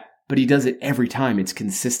does that, but he does it every time. It's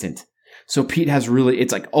consistent. So Pete has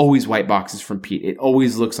it's like always white boxes from Pete. It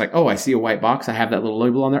always looks like, oh, I see a white box. I have that little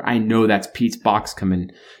label on there. I know that's Pete's box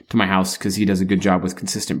coming to my house because he does a good job with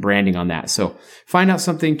consistent branding on that. So find out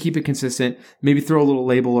something, keep it consistent. Maybe throw a little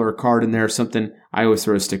label or a card in there or something. I always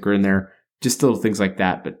throw a sticker in there. Just little things like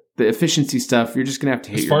that. But the efficiency stuff, you're just going to have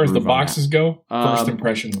to hit as far as the boxes go, first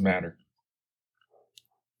impressions matter.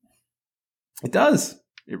 It does.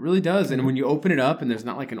 It really does. And when you open it up and there's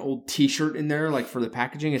not like an old t-shirt in there, like for the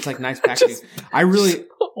packaging, it's like nice packaging. I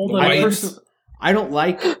don't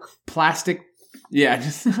like plastic. Yeah.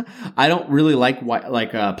 I don't really like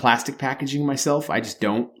plastic packaging myself. I just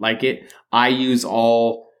don't like it. I use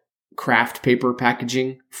all craft paper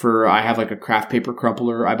packaging I have like a craft paper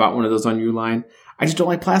crumpler. I bought one of those on Uline. I just don't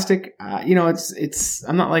like plastic.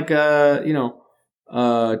 I'm not like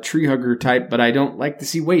tree hugger type, but I don't like to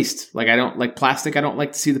see waste. Like I don't like plastic. I don't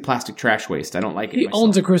like to see the plastic trash waste. I don't like it. He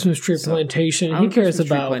owns a Christmas tree plantation. He cares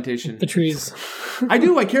about the trees. I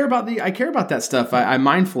do. I care about that stuff. I'm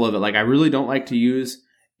mindful of it. Like I really don't like to use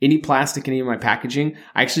any plastic in any of my packaging.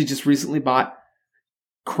 I actually just recently bought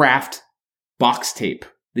craft box tape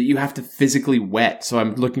that you have to physically wet. So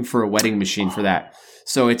I'm looking for a wetting machine for that.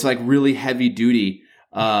 So it's like really heavy duty.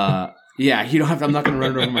 Yeah, you don't have. I'm not going to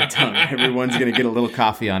run it over my tongue. Everyone's going to get a little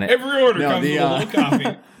coffee on it. Every order comes with a little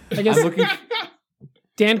coffee. I guess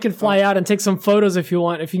Dan can fly out and take some photos if you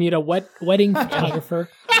want. If you need a wedding photographer,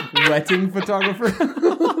 wetting photographer.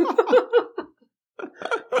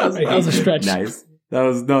 that was a stretch. Nice. That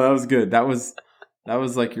was good. That was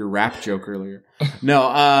like your rap joke earlier. No,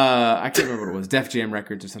 I can't remember what it was. Def Jam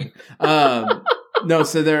Records or something. No,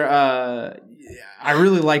 so they're. I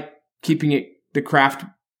really like keeping it the craft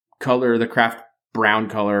color, the craft brown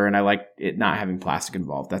color, and I like it not having plastic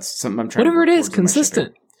involved. That's something I'm trying. Whatever it is,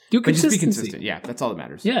 consistent. Do consistency. Just be consistent. Yeah, that's all that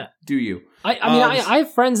matters. Yeah. Do you? I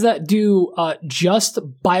have friends that do just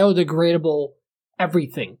biodegradable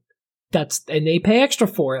everything. And they pay extra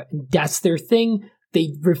for it. That's their thing.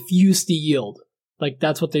 They refuse to yield. Like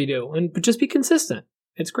that's what they do. But just be consistent.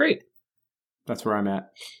 It's great. That's where I'm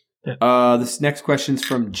at. Yeah. This next question's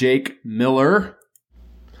from Jake Miller.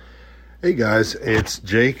 Hey guys, it's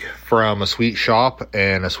Jake from A Sweet Shop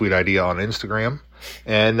and A Sweet Idea on Instagram.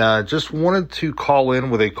 And just wanted to call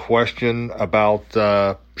in with a question about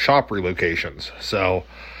shop relocations. So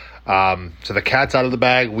the cat's out of the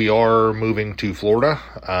bag. We are moving to Florida.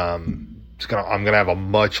 I'm going to have a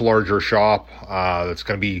much larger shop that's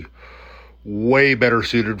going to be way better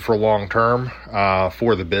suited for long term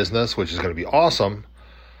for the business, which is going to be awesome.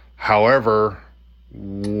 However,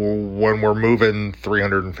 when we're moving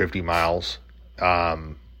 350 miles,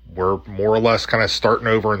 we're more or less kind of starting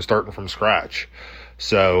over and starting from scratch.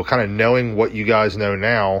 So kind of knowing what you guys know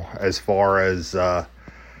now as far as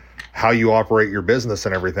how you operate your business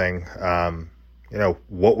and everything,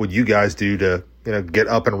 what would you guys do to, get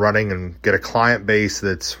up and running and get a client base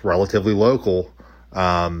that's relatively local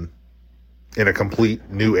in a complete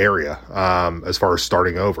new area as far as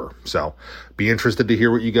starting over. So be interested to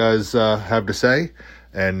hear what you guys have to say.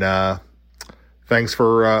 And thanks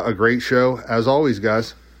for a great show, as always,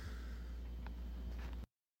 guys.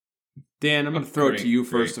 Dan, I'm going to throw it to you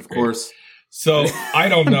first, of course. So I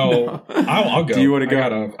don't know. I'll go. Do you want to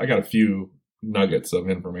go? I got a few nuggets of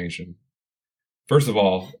information. First of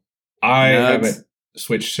all, I haven't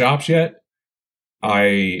switched shops yet.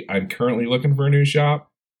 I'm currently looking for a new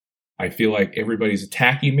shop. I feel like everybody's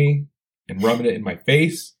attacking me and rubbing it in my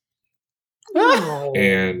face.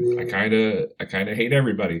 And I kind of hate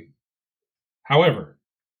everybody. However,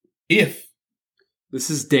 if this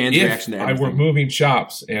is Dan's reaction to everything. I were moving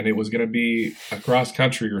shops and it was going to be across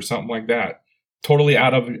country or something like that, totally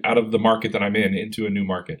out of the market that I'm in into a new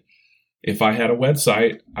market. If I had a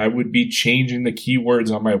website, I would be changing the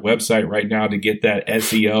keywords on my website right now to get that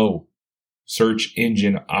SEO, search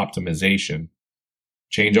engine optimization.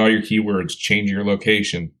 Change all your keywords, change your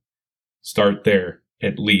location. Start there,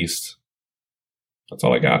 at least. That's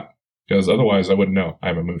all I got. Because otherwise I wouldn't know. I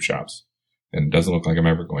haven't moved shops. And it doesn't look like I'm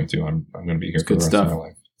ever going to. I'm going to be here for the rest of my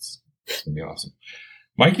life. It's going to be awesome.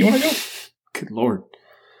 Mike, you want to go? Good Lord.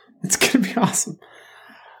 It's going to be awesome.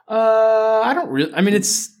 I don't really, I mean, it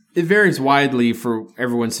varies widely for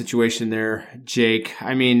everyone's situation there, Jake.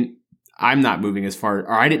 I mean, I'm not moving as far,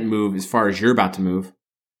 or I didn't move as far as you're about to move.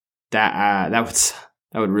 That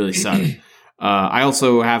would really suck. I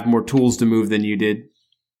also have more tools to move than you did.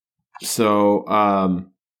 So,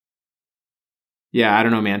 yeah, I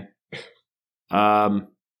don't know, man. Come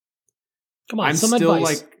on, I'm some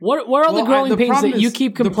advice. What are the growing pains that you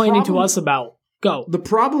keep complaining to us about? Go. The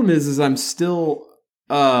problem is I'm still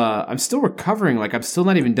recovering. Like, I'm still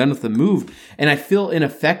not even done with the move, and I feel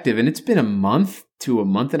ineffective. And it's been a month to a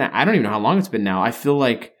month, and I don't even know how long it's been now. I feel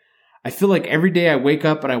like every day I wake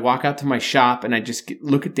up and I walk out to my shop and I just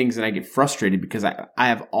look at things and I get frustrated because I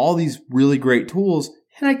have all these really great tools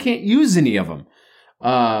and I can't use any of them.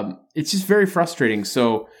 It's just very frustrating.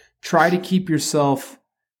 So try to keep yourself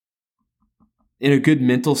in a good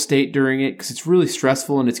mental state during it, because it's really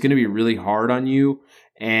stressful and it's going to be really hard on you.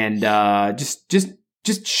 And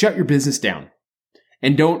just shut your business down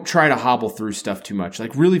and don't try to hobble through stuff too much.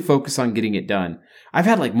 Like, really focus on getting it done. I've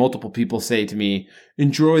had like multiple people say to me,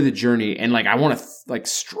 enjoy the journey. And like, I want to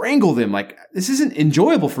strangle them. Like, this isn't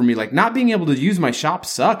enjoyable for me. Like, not being able to use my shop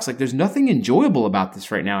sucks. Like, there's nothing enjoyable about this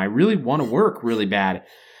right now. I really want to work really bad.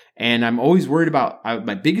 And I'm always worried about,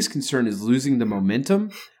 my biggest concern is losing the momentum.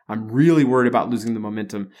 I'm really worried about losing the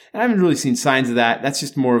momentum. And I haven't really seen signs of that. That's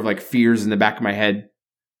just more of like fears in the back of my head,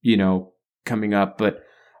 coming up. But,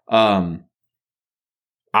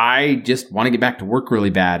 I just want to get back to work really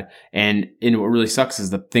bad. And what really sucks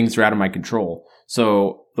is the things are out of my control.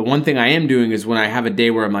 So the one thing I am doing is when I have a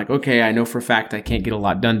day where I'm like, okay, I know for a fact I can't get a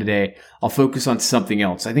lot done today, I'll focus on something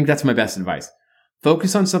else. I think that's my best advice.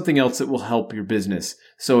 Focus on something else that will help your business.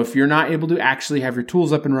 So if you're not able to actually have your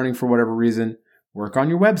tools up and running for whatever reason, work on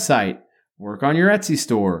your website, work on your Etsy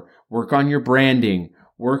store, work on your branding,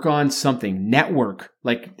 work on something, network.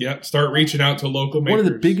 Start reaching out to local makers. One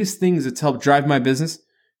of the biggest things that's helped drive my business,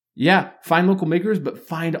 find local makers, but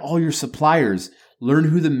find all your suppliers. Learn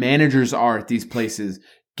who the managers are at these places.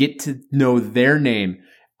 Get to know their name.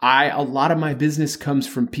 A lot of my business comes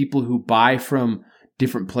from people who buy from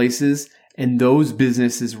different places, and those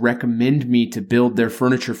businesses recommend me to build their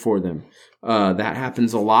furniture for them. That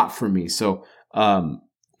happens a lot for me. So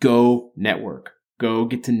go network. Go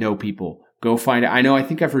get to know people. Go find it. I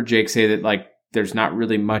think I've heard Jake say that there's not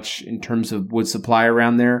really much in terms of wood supply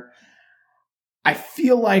around there. I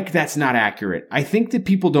feel like that's not accurate. I think that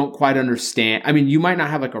people don't quite understand. I mean, you might not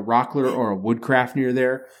have like a Rockler or a Woodcraft near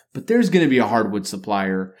there, but there's going to be a hardwood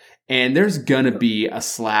supplier, and there's going to be a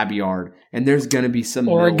slab yard, and there's going to be some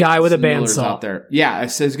a guy with a bandsaw out there. Yeah,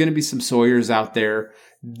 so there's going to be some Sawyers out there.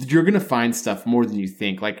 You're going to find stuff more than you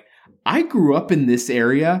think. Like, I grew up in this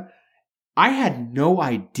area. I had no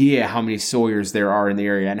idea how many Sawyers there are in the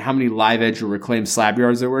area and how many live edge or reclaimed slab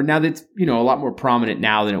yards there were. Now that's, a lot more prominent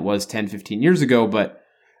now than it was 10, 15 years ago, but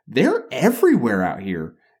they're everywhere out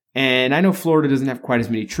here. And I know Florida doesn't have quite as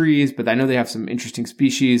many trees, but I know they have some interesting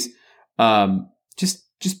species.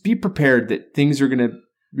 Just be prepared that you're going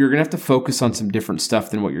to have to focus on some different stuff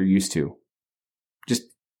than what you're used to. Just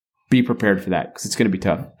be prepared for that, because it's going to be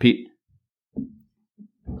tough. Pete?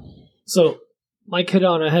 So, Mike hit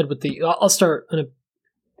on ahead with I'll start in a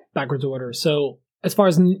backwards order. So as far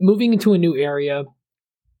as moving into a new area,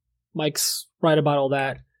 Mike's right about all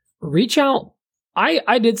that. Reach out.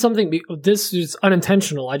 I did something, this is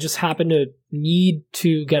unintentional. I just happened to need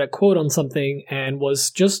to get a quote on something and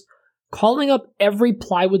was just calling up every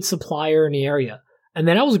plywood supplier in the area. And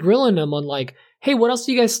then I was grilling them on hey, what else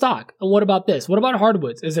do you guys stock? And what about this? What about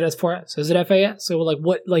hardwoods? Is it S4S? Is it FAS? So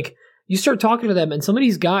you start talking to them, and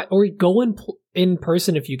somebody's or go in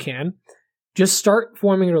person if you can. Just start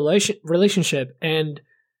forming a relationship, and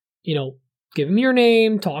give them your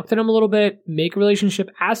name, talk to them a little bit, make a relationship,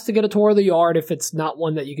 ask to get a tour of the yard if it's not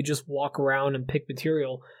one that you could just walk around and pick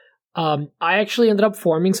material. I actually ended up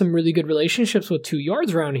forming some really good relationships with 2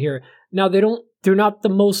 yards around here. Now they're not the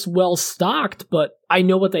most well stocked, but I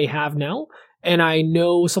know what they have now, and I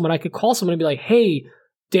know someone I could call someone and be like, hey,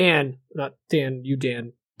 Dan, not Dan, you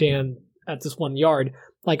Dan at this one yard.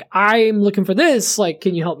 I'm looking for this.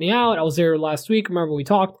 Can you help me out? I was there last week. Remember we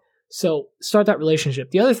talked? So start that relationship.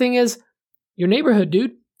 The other thing is your neighborhood,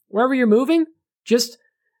 dude. Wherever you're moving, just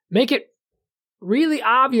make it really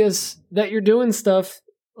obvious that you're doing stuff.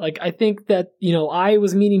 I think that, I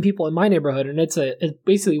was meeting people in my neighborhood, and it's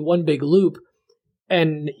basically one big loop.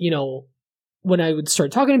 And, when I would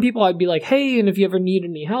start talking to people, I'd be like, hey, and if you ever need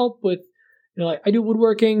any help with, like I do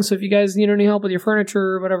woodworking, so if you guys need any help with your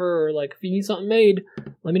furniture or whatever, or like if you need something made,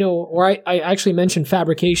 let me know. Or I actually mentioned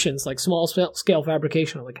fabrications, like small scale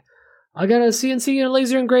fabrication. I'm like, I got a CNC and a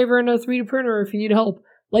laser engraver and a 3D printer if you need help.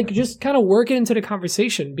 Like, just kind of work it into the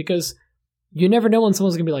conversation, because you never know when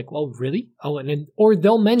someone's going to be like, well, really? Oh, or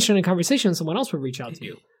they'll mention a conversation and someone else will reach out to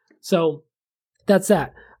you. So that's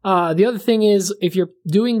that. The other thing is, if you're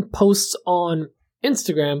doing posts on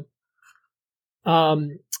Instagram,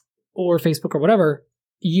 or Facebook or whatever,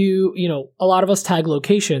 a lot of us tag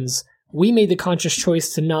locations. We made the conscious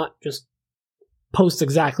choice to not just post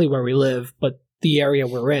exactly where we live, but the area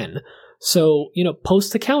we're in. So,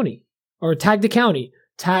 post the county, or tag the county,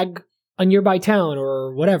 tag a nearby town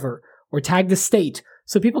or whatever, or tag the state,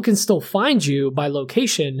 so people can still find you by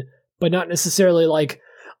location, but not necessarily like,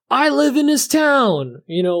 I live in this town,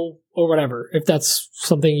 or whatever, if that's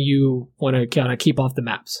something you want to kind of keep off the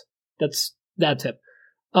maps. That's that tip.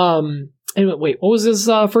 Anyway, wait, what was his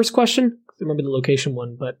first question? I remember the location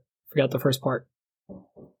one, but forgot the first part.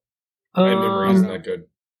 My memory isn't that good.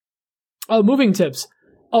 Moving tips.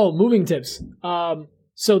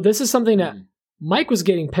 So this is something that Mike was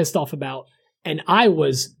getting pissed off about, and I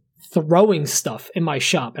was throwing stuff in my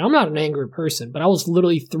shop. And I'm not an angry person, but I was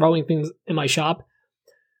literally throwing things in my shop.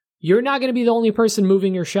 You're not going to be the only person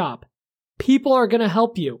moving your shop. People are going to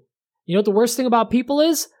help you. You know what the worst thing about people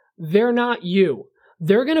is? They're not you.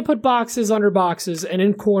 They're going to put boxes under boxes and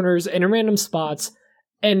in corners and in random spots,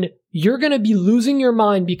 and you're going to be losing your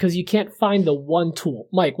mind because you can't find the one tool.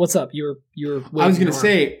 Mike, what's up? You're I was going to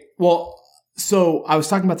say, well, so I was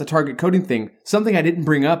talking about the target coding thing. Something I didn't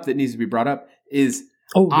bring up that needs to be brought up is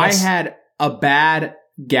I had a bad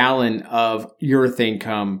gallon of urethane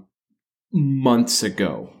come months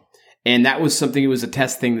ago. And that was something, it was a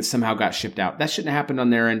test thing that somehow got shipped out. That shouldn't have happened on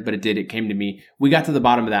their end, but it did. It came to me. We got to the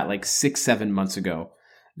bottom of that like 6-7 months ago.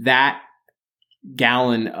 That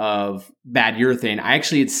gallon of bad urethane, I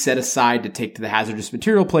actually had set aside to take to the hazardous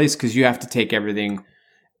material place, because you have to take everything.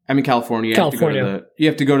 I'm in California. You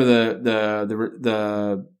have to go to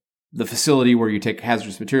the facility where you take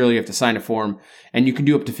hazardous material. You have to sign a form, and you can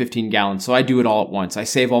do up to 15 gallons. So I do it all at once. I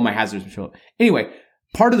save all my hazardous material. Anyway,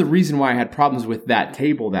 part of the reason why I had problems with that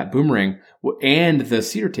table, that boomerang, and the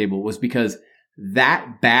cedar table was because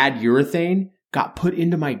that bad urethane got put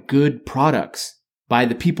into my good products by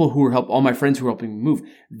the people who were all my friends who were helping me move.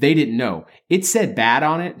 They didn't know. It said bad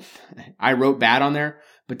on it. I wrote bad on there,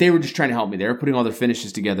 but they were just trying to help me. They were putting all their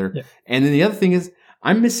finishes together. Yeah. And then the other thing is,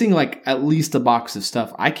 I'm missing like at least a box of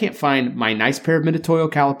stuff. I can't find my nice pair of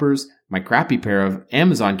Mitutoyo calipers, my crappy pair of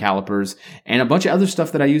Amazon calipers, and a bunch of other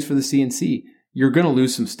stuff that I use for the CNC. You're going to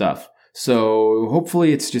lose some stuff. So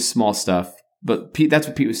hopefully it's just small stuff. But Pete, that's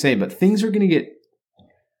what Pete was saying. But things are going to get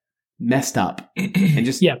messed up. And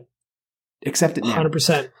just accept it now.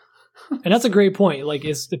 100%. And that's a great point. Like,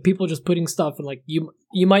 is the people just putting stuff, and like you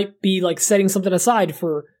might be like setting something aside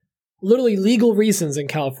for literally legal reasons in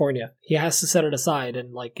California. He has to set it aside,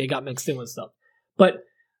 and like it got mixed in with stuff. But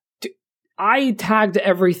I tagged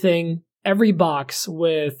everything, every box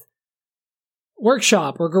with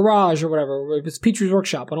workshop or garage or whatever, if it's Petrie's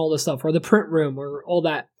workshop and all this stuff, or the print room or all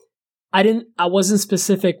that. I wasn't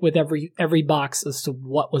specific with every box as to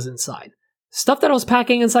what was inside. Stuff that I was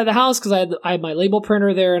packing inside the house, because I had my label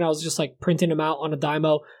printer there, and I was just like printing them out on a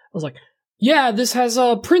Dymo. I was like, yeah, this has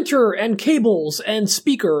a printer and cables and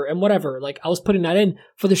speaker and whatever. Like, I was putting that in.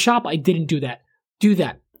 For the shop, I didn't do that. Do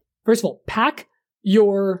that. First of all, pack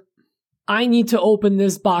your I need to open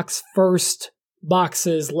this box first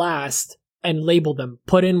boxes last, and label them.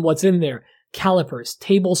 Put in what's in there. Calipers,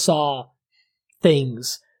 table saw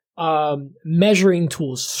things, measuring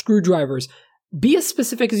tools, screwdrivers. Be as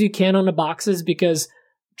specific as you can on the boxes, because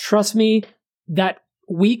trust me, that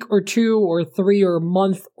week or 2 or 3 or a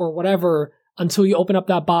month or whatever until you open up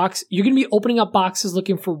that box, you're going to be opening up boxes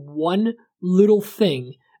looking for one little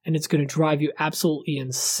thing, and it's going to drive you absolutely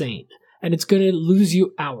insane. And it's going to lose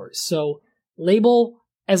you hours. So label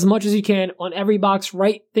as much as you can on every box.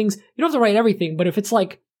 Write things. You don't have to write everything, but if it's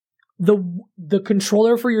like the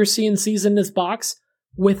controller for your CNC's in this box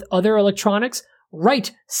with other electronics,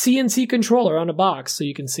 write CNC controller on a box so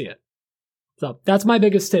you can see it. So that's my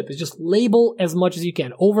biggest tip, is just label as much as you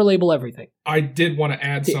can. Over-label everything. I did want to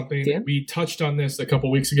add something. Dan? We touched on this a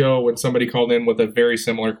couple weeks ago when somebody called in with a very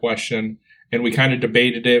similar question, and we kind of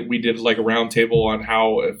debated it. We did like a roundtable on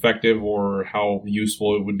how effective or how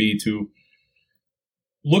useful it would be to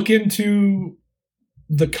look into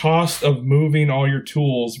the cost of moving all your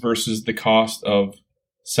tools versus the cost of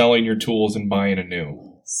selling your tools and buying a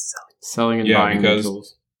new. Selling and buying new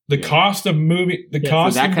tools. The cost of moving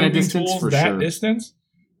tools distance, distance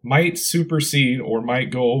might supersede or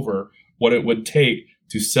might go over what it would take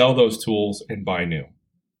to sell those tools and buy new.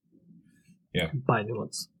 Yeah. Buy new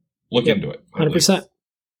ones. Look into it. 100%.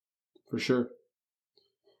 For sure.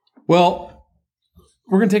 Well,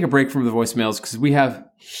 we're going to take a break from the voicemails because we have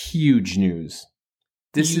huge news.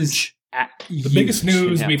 This is the biggest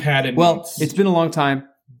news we've had in months. It's been a long time.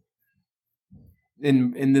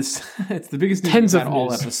 In this, it's the biggest news we've had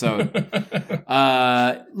all episode.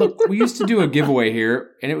 Look, we used to do a giveaway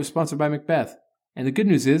here, and it was sponsored by Macbeth. And the good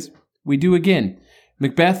news is, we do again.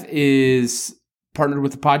 Macbeth is partnered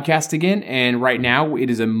with the podcast again, and right now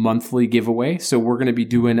it is a monthly giveaway. So we're going to be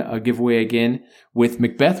doing a giveaway again with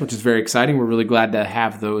Macbeth, which is very exciting. We're really glad to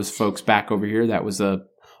have those folks back over here. That was a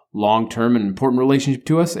long-term and important relationship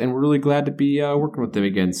to us, and we're really glad to be working with them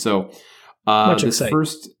again. So this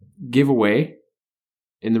first giveaway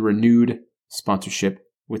in the renewed sponsorship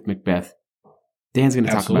with Macbeth, Dan's going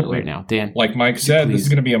to talk about it right now. Dan, like Mike said, this is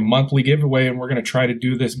going to be a monthly giveaway, and we're going to try to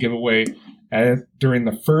do this giveaway during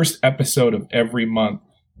the first episode of every month.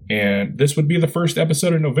 And this would be the first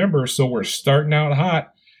episode of November, so we're starting out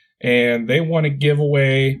hot, and they want to give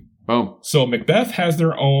away. Boom. So Macbeth has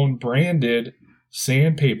their own branded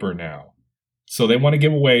sandpaper now. So they want to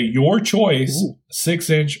give away your choice,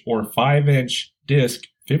 6-inch or 5-inch disc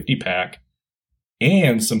 50-pack,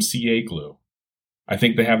 and some CA glue. I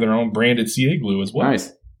think they have their own branded CA glue as well.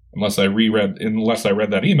 Nice. Unless I read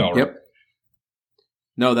that email right. Yep.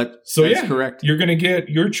 No, that's correct. You're going to get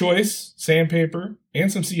your choice sandpaper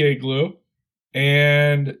and some CA glue.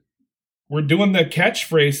 And we're doing the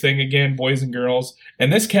catchphrase thing again, boys and girls.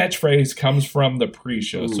 And this catchphrase comes from the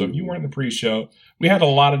pre-show. So if you weren't in the pre-show, we had a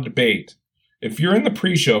lot of debate. If you're in the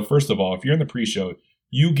pre-show, first of all,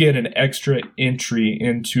 you get an extra entry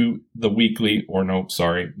into the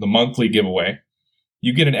monthly giveaway.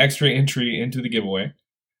 You get an extra entry into the giveaway.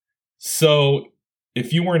 So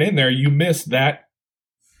if you weren't in there, you missed that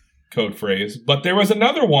code phrase. But there was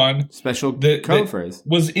another one. Special code phrase.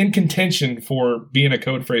 Was in contention for being a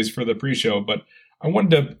code phrase for the pre-show, but I wanted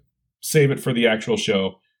to save it for the actual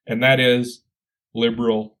show. And that is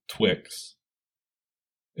liberal Twix.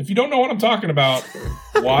 If you don't know what I'm talking about,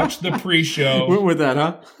 watch the pre-show. Went with that,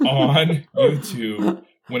 huh? On YouTube.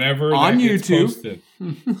 Whenever on that YouTube. Gets posted.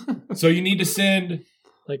 So you need to send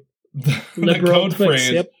the code Twix,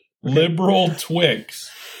 phrase liberal Twix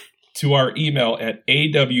to our email at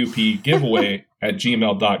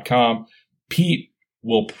awpgiveaway@gmail.com. Pete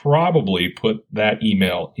will probably put that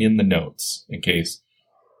email in the notes in case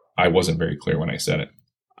I wasn't very clear when I said it.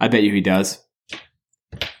 I bet you he does.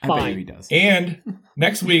 And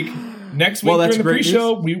next week during the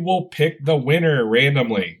pre-show, we will pick the winner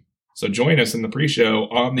randomly. So join us in the pre-show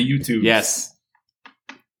on the YouTube. Yes.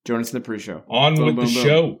 Join us in the pre-show. With the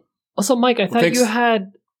show. Also, Mike, you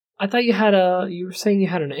were saying you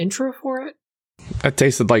had an intro for it? That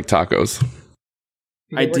tasted like tacos.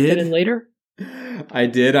 I did. In later? I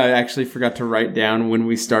did. I actually forgot to write down when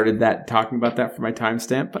we started talking about that for my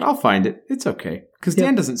timestamp, but I'll find it. It's okay. Because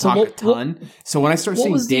Dan doesn't talk a ton. So when I start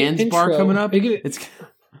seeing Dan's bar coming up, it's...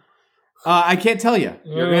 I can't tell you.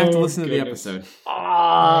 You're going to have to listen to the episode.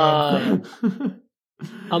 I'm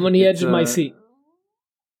on the edge of my seat.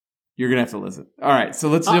 You're going to have to listen. All right, so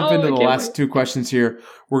let's jump into the last two questions here.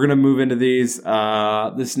 We're going to move into these.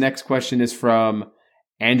 This next question is from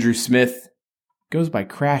Andrew Smith. Goes by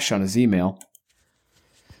Crash on his email.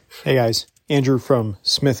 Hey guys, Andrew from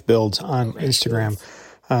Smith Builds on Instagram.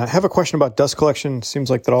 Have a question about dust collection. Seems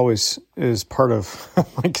like that always is part of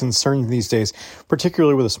my concern these days,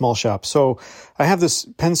 particularly with a small shop. So I have this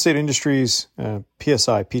Penn State Industries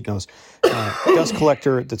PSI, Pete knows, dust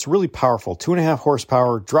collector that's really powerful, 2.5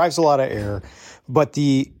 horsepower, drives a lot of air, but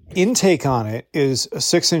the intake on it is a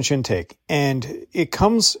 6-inch intake, and it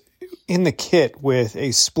comes in the kit with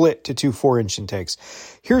a split to 2 4-inch intakes.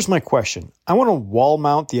 Here's my question. I want to wall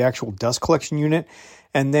mount the actual dust collection unit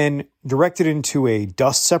and then direct it into a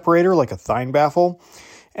dust separator like a thine baffle.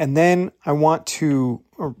 And then I want to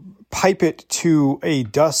pipe it to a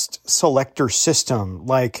dust selector system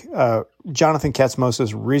like Jonathan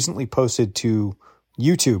Katzmos recently posted to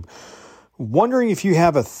YouTube. Wondering if you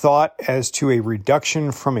have a thought as to a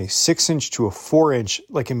reduction from a 6-inch to a 4-inch,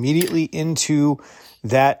 like immediately into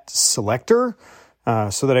that selector,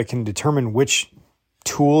 so that I can determine which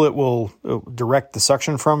tool it will direct the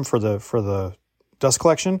suction from for the dust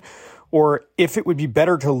collection, or if it would be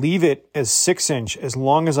better to leave it as 6-inch as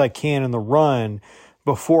long as I can in the run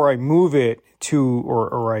before I move it to,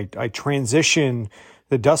 or I transition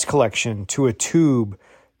the dust collection to a tube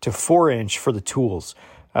to 4-inch for the tools.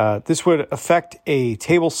 This would affect a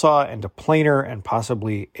table saw and a planer and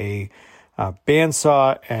possibly a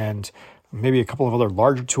bandsaw and maybe a couple of other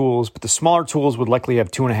larger tools, but the smaller tools would likely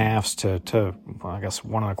have 2.5s to well, I guess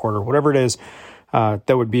 1.25, whatever it is,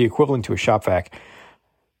 that would be equivalent to a shop vac.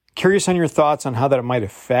 Curious on your thoughts on how that might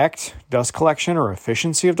affect dust collection or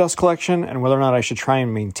efficiency of dust collection, and whether or not I should try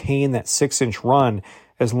and maintain that 6-inch run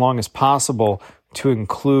as long as possible to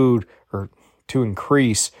include or to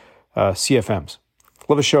increase CFMs.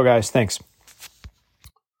 Love the show, guys. Thanks.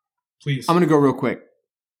 Please. I'm going to go real quick.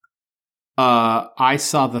 I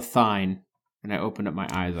saw the thine, and I opened up my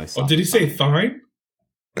eyes. I saw. Oh, did he say thine?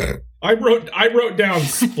 I wrote down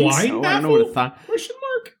spline. So, I don't know what a thine. Question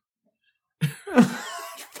mark.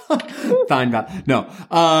 Thine bath. No.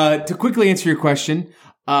 To quickly answer your question,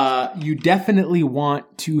 you definitely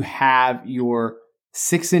want to have your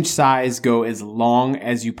 6-inch size go as long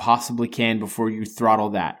as you possibly can before you throttle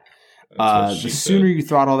that. The sooner you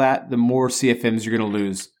throttle that, the more CFMs you're going to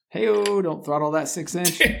lose. Hey-oh, don't throttle that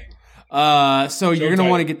 6-inch. So you're going to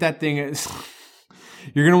want to get that thing.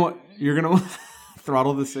 You're going to want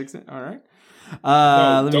throttle the 6-inch. All right.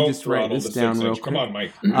 Let me just write this down real quick. Come on,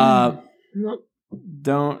 Mike.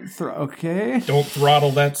 Okay. Don't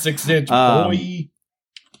throttle that 6-inch, boy.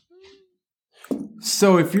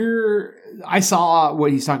 So if I saw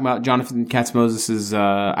what he's talking about, Jonathan Katz-Moses's,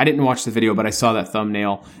 I didn't watch the video, but I saw that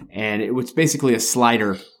thumbnail, and it was basically a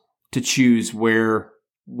slider to choose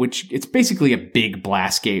it's basically a big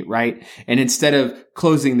blast gate, right? And instead of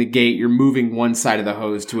closing the gate, you're moving one side of the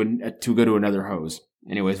hose to go to another hose.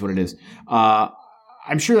 Anyways, what it is.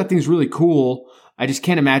 I'm sure that thing's really cool. I just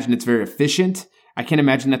can't imagine it's very efficient. I can't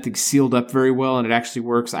imagine that thing's sealed up very well and it actually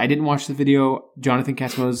works. I didn't watch the video. Jonathan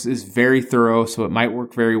Katz-Moses is very thorough, so it might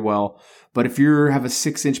work very well. But if you have a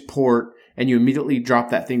 6-inch port and you immediately drop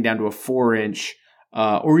that thing down to a 4-inch,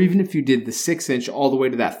 or even if you did the 6-inch all the way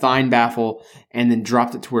to that thine baffle and then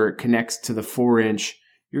dropped it to where it connects to the 4-inch,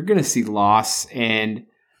 you're going to see loss.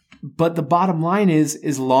 But the bottom line is,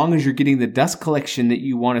 as long as you're getting the dust collection that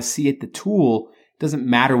you want to see at the tool, doesn't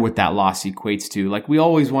matter what that loss equates to. Like, we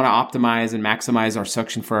always want to optimize and maximize our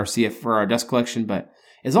suction for our dust collection, but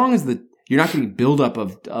as long as you're not getting buildup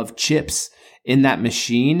of chips in that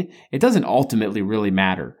machine, it doesn't ultimately really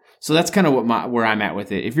matter. So that's kind of where I'm at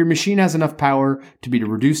with it. If your machine has enough power to be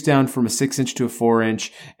reduced down from a 6-inch to a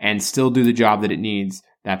 4-inch and still do the job that it needs,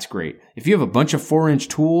 that's great. If you have a bunch of 4-inch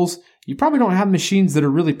tools, you probably don't have machines that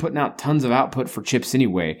are really putting out tons of output for chips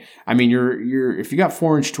anyway. I mean, if you got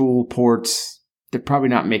 4-inch tool ports, they're probably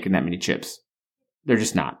not making that many chips. They're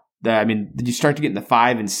just not. You start to get in the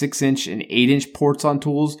 5 and 6-inch and 8-inch ports on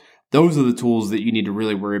tools. Those are the tools that you need to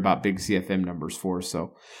really worry about big CFM numbers for.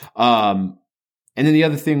 So, and then the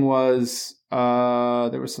other thing was,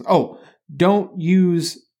 don't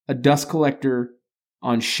use a dust collector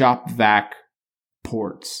on shop vac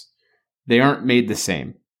ports. They aren't made the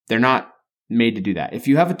same. They're not made to do that. If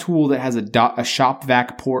you have a tool that has a shop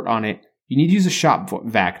vac port on it, you need to use a shop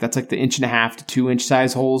vac. That's like the 1.5 to 2-inch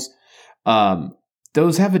size holes.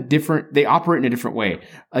 Those have they operate in a different way.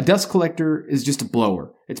 A dust collector is just a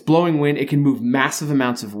blower. It's blowing wind. It can move massive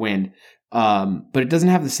amounts of wind. But it doesn't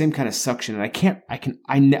have the same kind of suction. And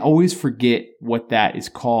I always forget what that is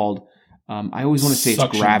called. I always want to say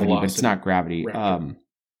it's gravity, velocity. But it's not gravity.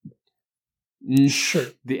 Sure.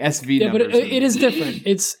 The SV number. But it is different.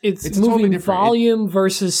 It's moving totally different. Volume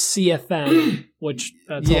versus CFM, which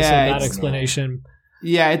that's also that explanation.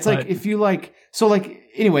 Yeah, it's like if you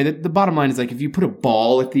anyway, the bottom line is like if you put a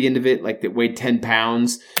ball at the end of it, like that weighed 10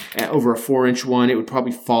 pounds over a 4-inch one, it would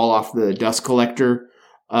probably fall off the dust collector.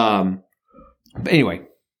 But anyway,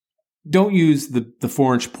 don't use the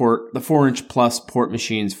 4-inch port, the 4-inch plus port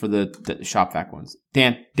machines for the shop vac ones.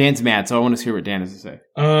 Dan's mad, so I want to hear what Dan has to say.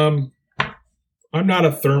 I'm not a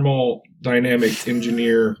thermodynamic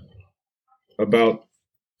engineer about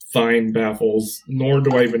thine baffles, nor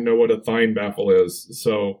do I even know what a thine baffle is.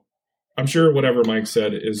 So I'm sure whatever Mike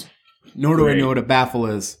said is. Nor do I know what a baffle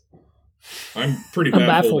is. I'm pretty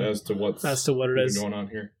baffled as to what it is going on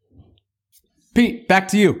here. Pete, back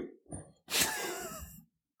to you.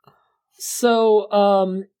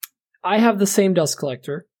 So, I have the same dust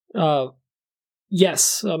collector.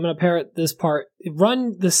 Yes, I'm going to parrot this part.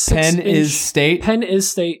 Run the 6-inch. Penn is state? Penn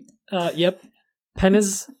is state. Yep. Penn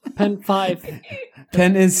 5.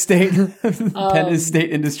 Penn is state. Penn is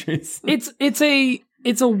state industries.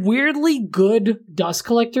 It's a weirdly good dust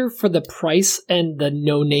collector for the price and the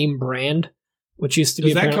no-name brand, which used to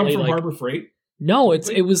be apparently Does that come from Harbor Freight? No,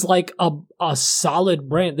 it was like a solid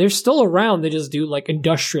brand. They're still around. They just do like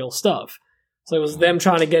industrial stuff. So it was them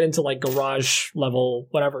trying to get into like garage level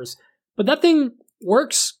whatevers. But that thing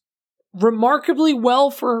works remarkably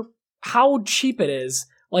well for how cheap it is.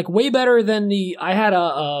 Like way better than I had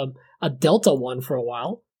a Delta one for a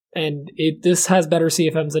while, and this has better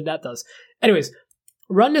CFMs than that does. Anyways,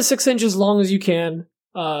 run to 6 inches as long as you can,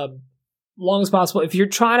 long as possible. If you're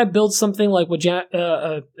trying to build something like what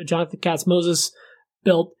Jonathan Katz-Moses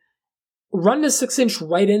built, run the 6 inch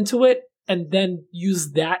right into it and then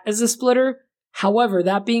use that as a splitter. However,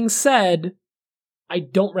 that being said, I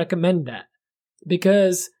don't recommend that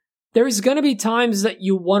because there's going to be times that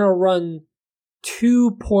you want to run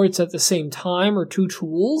 2 ports at the same time or 2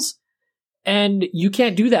 tools, and you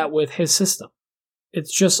can't do that with his system.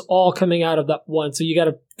 It's just all coming out of that one, so you got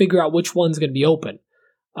to figure out which one's going to be open,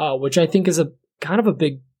 which I think is a kind of a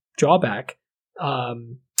big drawback.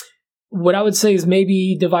 What I would say is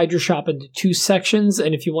maybe divide your shop into 2 sections,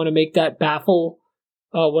 and if you want to make that baffle,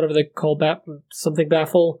 whatever they call something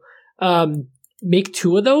baffle, make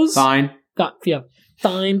 2 of those. Fine.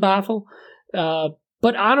 Fine baffle.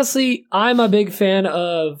 But honestly, I'm a big fan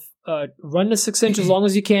of run to 6 inches as long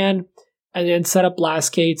as you can, and then set up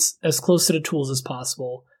blast gates as close to the tools as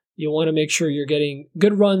possible. You want to make sure you're getting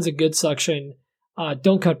good runs and good suction.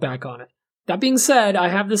 Don't cut back on it. That being said, I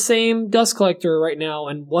have the same dust collector right now,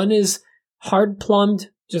 and one is hard plumbed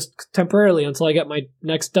just temporarily until I get my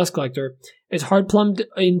next dust collector. It's hard plumbed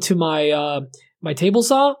into my my table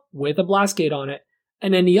saw with a blast gate on it,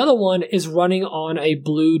 and then the other one is running on a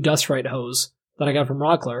blue dust right hose that I got from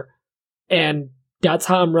Rockler, and that's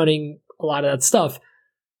how I'm running a lot of that stuff.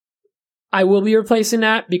 I will be replacing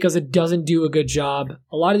that because it doesn't do a good job.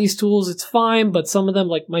 A lot of these tools, it's fine, but some of them,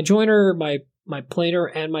 like my joiner, my planer,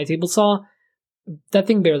 and my table saw, that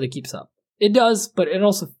thing barely keeps up. It does, but it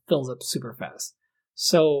also fills up super fast.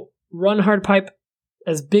 So run hard pipe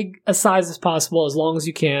as big a size as possible as long as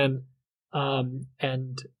you can.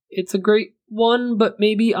 And it's a great one, but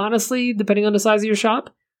maybe honestly, depending on the size of your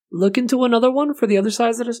shop, look into another one for the other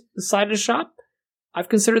side of the shop. I've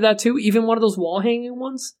considered that too, even one of those wall hanging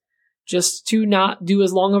ones, just to not do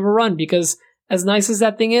as long of a run, because as nice as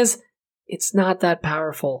that thing is, it's not that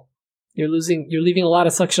powerful. You're leaving a lot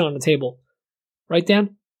of suction on the table. Right,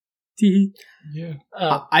 Dan? Yeah.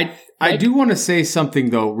 I do want to say something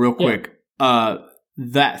though, real quick.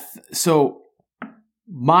 Yeah. So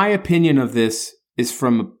my opinion of this is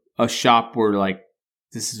from a shop where like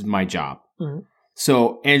this is my job. Mm-hmm.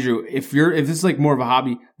 So Andrew, if this is like more of a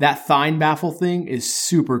hobby, that thine baffle thing is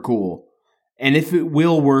super cool, and if it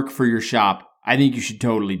will work for your shop, I think you should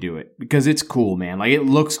totally do it because it's cool, man. Like it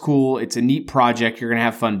looks cool. It's a neat project. You're gonna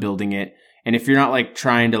have fun building it. And if you're not like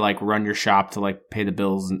trying to like run your shop to like pay the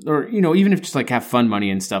bills or, you know, even if just like have fun money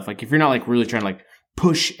and stuff, like if you're not like really trying to like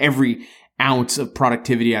push every ounce of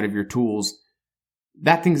productivity out of your tools,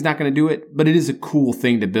 that thing's not going to do it. But it is a cool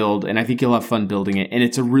thing to build. And I think you'll have fun building it. And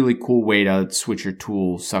it's a really cool way to switch your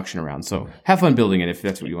tool suction around. So have fun building it if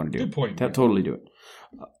that's what you want to do. Good point. Totally do it.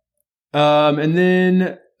 And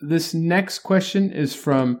then this next question is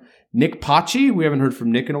from Nick Pachi. We haven't heard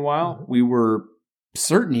from Nick in a while. We were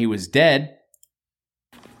certain he was dead.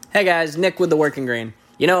 Hey guys, Nick with the Working Grain.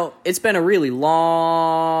 You know, it's been a really long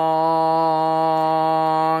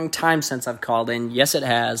time since I've called in. Yes, it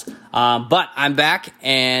has. But I'm back,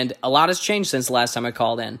 and a lot has changed since the last time I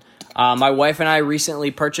called in. My wife and I recently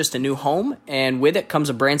purchased a new home, and with it comes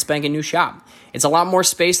a brand spanking new shop. It's a lot more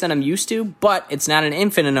space than I'm used to, but it's not an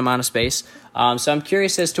infinite amount of space. So I'm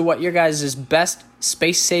curious as to what your guys' best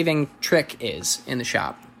space-saving trick is in the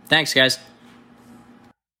shop. Thanks, guys.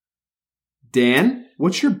 Dan,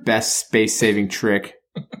 what's your best space-saving trick?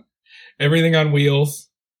 Everything on wheels.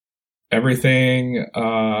 Everything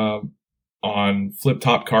on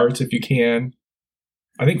flip-top carts if you can.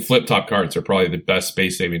 I think flip-top carts are probably the best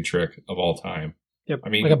space-saving trick of all time. Yep. I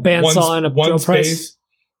mean, like a bandsaw and a drill press.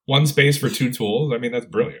 One space for 2 tools. I mean, that's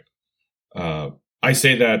brilliant. I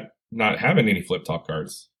say that not having any flip-top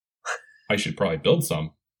carts, I should probably build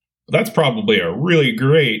some. But that's probably a really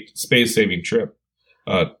great space-saving trip.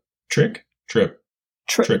 Trick.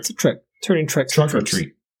 It's a trick. Turning tricks. Truck or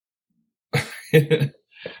treat. Yeah,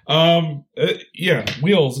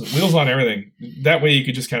 wheels on everything. That way you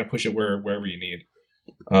could just kind of push it wherever you need.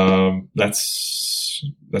 That's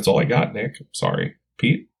all I got, Nick. Sorry.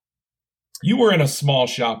 Pete? You were in a small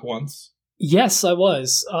shop once. Yes, I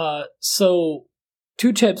was. So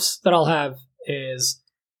 2 tips that I'll have is,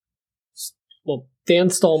 well, Dan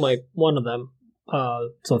stole one of them.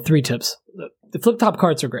 So 3 tips. The flip top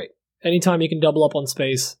carts are great. Anytime you can double up on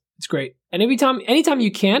space, it's great. And anytime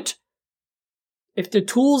you can't, if the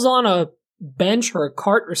tool's on a bench or a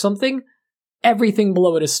cart or something, everything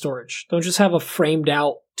below it is storage. Don't just have a framed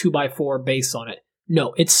out 2x4 base on it.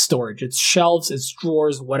 No, it's storage. It's shelves, it's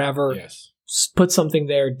drawers, whatever. Yes. put something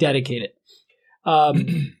there, dedicate it.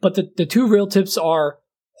 But the two real tips are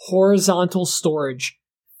horizontal storage.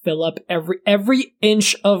 Fill up every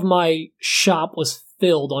inch of my shop was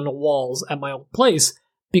filled on the walls at my old place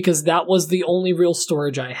because that was the only real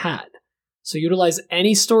storage I had. So utilize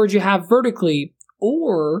any storage you have vertically,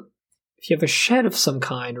 or if you have a shed of some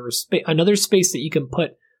kind or another space that you can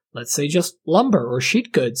put, let's say just lumber or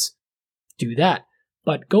sheet goods, do that.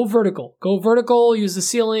 But go vertical. Go vertical, use the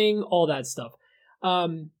ceiling, all that stuff.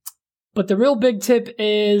 But the real big tip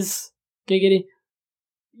is, giggity,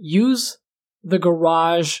 use the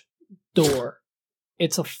garage door.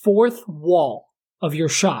 It's a fourth wall of your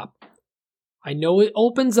shop. I know it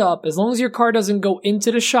opens up. As long as your car doesn't go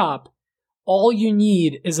into the shop, all you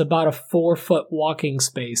need is about a 4-foot walking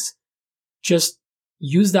space. Just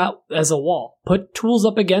use that as a wall. Put tools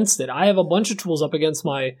up against it. I have a bunch of tools up against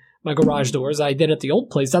my garage doors. I did at the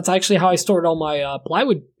old place. That's actually how I stored all my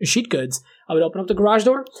plywood sheet goods. I would open up the garage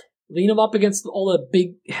door, lean them up against all the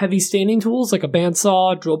big, heavy standing tools like a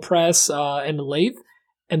bandsaw, drill press, and a lathe,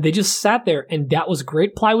 and they just sat there, and that was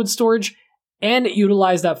great plywood storage, and it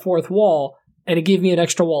utilized that fourth wall, and it gave me an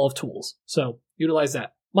extra wall of tools. So, utilize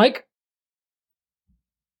that. Mike?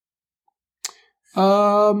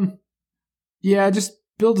 Yeah, just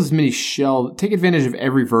build as many take advantage of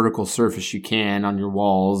every vertical surface you can on your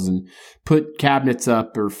walls, and put cabinets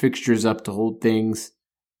up or fixtures up to hold things.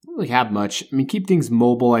 Don't really have much. I mean, keep things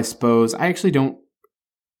mobile, I suppose. I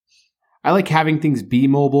like having things be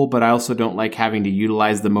mobile, but I also don't like having to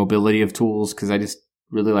utilize the mobility of tools because I just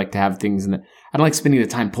really like to have things I don't like spending the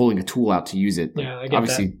time pulling a tool out to use it. Yeah, I get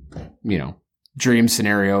obviously, that. Dream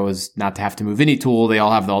scenario is not to have to move any tool. They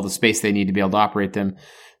all have all the space they need to be able to operate them.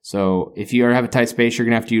 So if you have a tight space, you're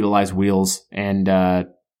going to have to utilize wheels and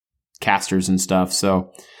casters and stuff.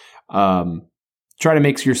 So try to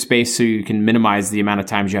make your space so you can minimize the amount of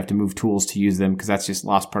times you have to move tools to use them because that's just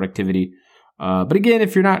lost productivity. But again,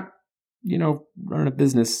 if you're not, running a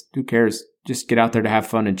business, who cares? Just get out there to have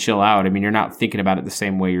fun and chill out. I mean, you're not thinking about it the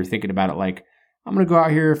same way. You're thinking about it like, I'm going to go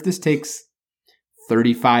out here. If this takes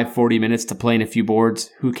 35, 40 minutes to play in a few boards,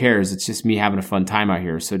 who cares? It's just me having a fun time out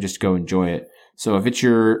here. So just go enjoy it. So if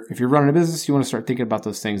you're running a business, you want to start thinking about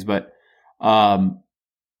those things. But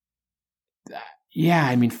yeah,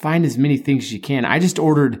 I mean, find as many things as you can. I just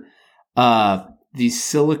ordered these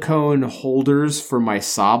silicone holders for my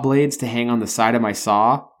saw blades to hang on the side of my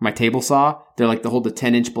table saw. They're like to hold the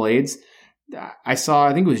 10-inch blades. I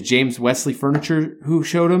think it was James Wesley Furniture who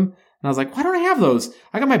showed them. And I was like, why don't I have those?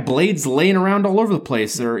 I got my blades laying around all over the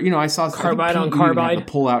place. Or, I saw carbide on carbide. The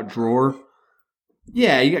pull-out drawer.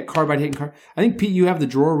 Yeah, you got carbide hitting carbide. I think, Pete, you have the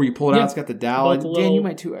drawer where you pull it out. It's got the dowel. And Dan, you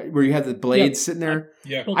might too, where you have the blades sitting there.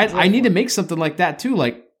 Yeah. I need to make something like that too.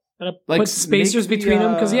 Like put spacers between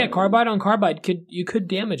them because carbide on carbide could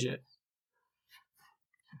damage it.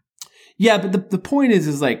 Yeah, but the point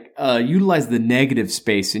is like utilize the negative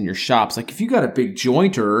space in your shops. Like if you got a big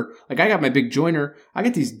jointer, like I got my big jointer, I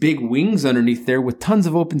got these big wings underneath there with tons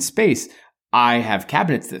of open space. I have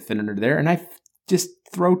cabinets that fit under there, and I just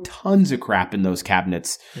throw tons of crap in those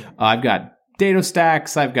cabinets. Yeah. I've got dado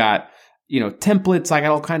stacks. I've got, templates. I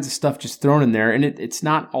got all kinds of stuff just thrown in there. And it's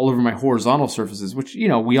not all over my horizontal surfaces, which,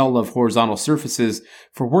 we all love horizontal surfaces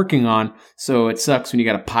for working on. So it sucks when you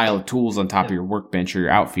got a pile of tools on top of your workbench or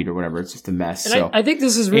your outfeet or whatever. It's just a mess. And I think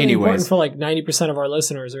this is really important for like 90% of our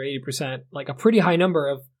listeners or 80%, like a pretty high number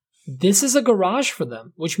of this is a garage for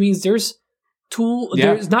them, which means there's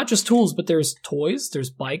there's not just tools, but there's toys, there's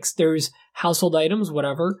bikes, there's household items,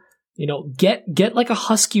 whatever. Get like a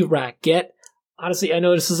Husky rack. Honestly, I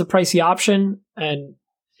know this is a pricey option, and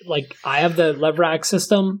like I have the lev rack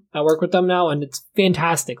system. I work with them now, and it's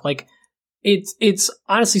fantastic. Like it's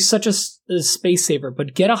honestly such a space saver.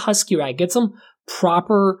 But get a Husky rack. Get some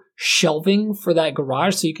proper shelving for that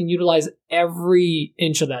garage so you can utilize every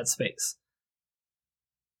inch of that space.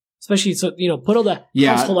 Especially, so, put all the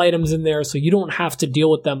household items in there so you don't have to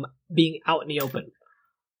deal with them being out in the open.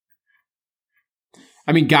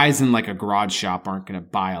 I mean, guys in like a garage shop aren't going to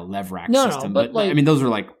buy a lev rack system. But like, I mean, those are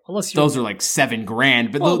like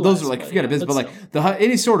 $7,000. But those are like, if you got a business, but like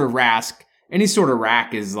any sort of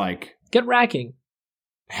rack is like, get racking.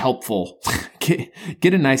 Helpful.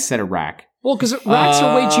 Get a nice set of rack. Well, because racks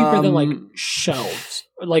are way cheaper than like shelves,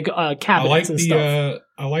 like cabinets and stuff.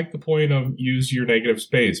 I like the point of use your negative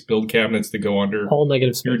space. Build cabinets that go under whole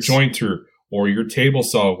negative space. Your jointer or your table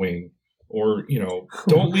saw wing, or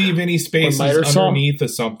don't leave any spaces underneath of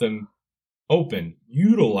something open.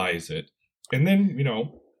 Utilize it, and then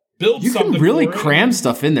build. You something. You can really cram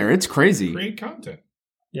stuff in there. It's crazy. Create content.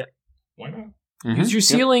 Yeah, why not? Mm-hmm. Use your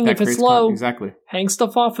ceiling if it's low. Exactly. Hang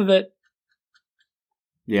stuff off of it.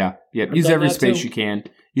 Yeah. Use every space you can.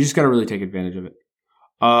 You just got to really take advantage of it.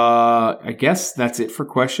 I guess that's it for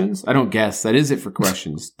questions. I don't guess. That is it for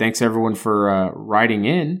questions. Thanks, everyone, for writing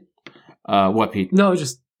in. What, Pete? No,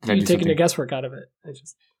 just you taking the guesswork out of it. I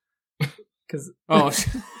just... Cause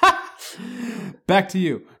back to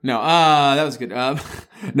you. No, that was good.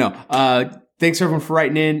 Thanks everyone for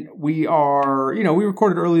writing in. We are, we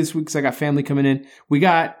recorded early this week because I got family coming in.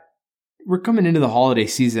 We're coming into the holiday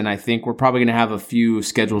season. I think we're probably going to have a few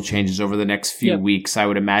schedule changes over the next few weeks. I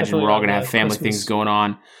would imagine definitely we're all going to have family things going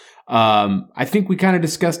on. I think we kind of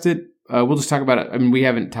discussed it. We'll just talk about it. I mean, we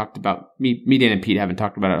haven't talked about me, Dan, and Pete haven't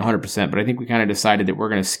talked about it 100%, but I think we kind of decided that we're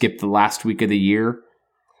going to skip the last week of the year.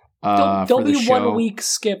 Don't be 1 week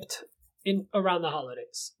skipped in around the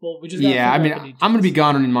holidays. Well, we just I'm going to be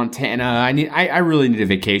gone in Montana. I really need a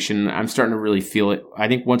vacation. I'm starting to really feel it. I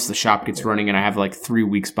think once the shop gets running and I have like 3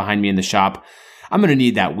 weeks behind me in the shop, I'm going to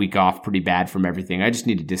need that week off pretty bad from everything. I just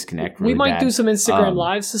need to disconnect. Really we might bad. do some Instagram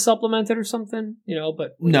lives to supplement it or something,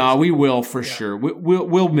 but no, we will for sure.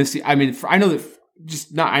 We'll miss it. I mean, I know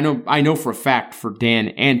that I know for a fact for Dan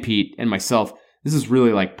and Pete and myself, this is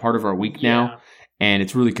really like part of our week now. And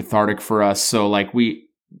it's really cathartic for us. So like we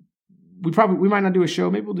might not do a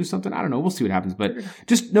show. Maybe we'll do something. I don't know. We'll see what happens. But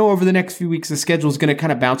just know over the next few weeks, the schedule is going to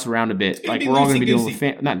kind of bounce around a bit. Like we're all going to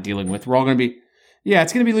be dealing with, we're all going to be,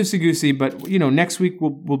 it's going to be loosey-goosey. But, next week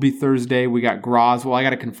will be Thursday. We got Graz. Well, I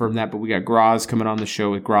got to confirm that. But we got Graz coming on the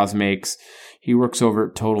show with Graz Makes. He works over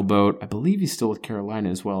at Total Boat. I believe he's still with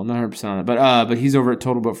Carolina as well. I'm not 100% on it. But he's over at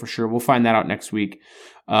Total Boat for sure. We'll find that out next week.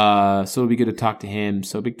 So it'll be good to talk to him.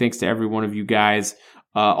 So big thanks to every one of you guys.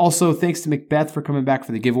 Also, thanks to Macbeth for coming back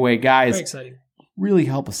for the giveaway. Guys, very exciting. Really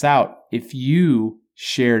help us out. If you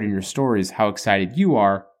shared in your stories how excited you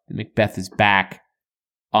are, Macbeth is back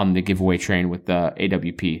on the giveaway train with the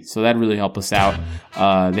AWP. So that really help us out.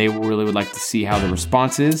 They really would like to see how the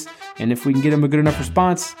response is. And if we can get them a good enough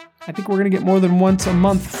response, I think we're going to get more than once a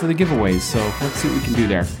month for the giveaways. So let's see what we can do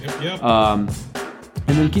there. Yep. And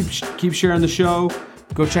then keep sharing the show.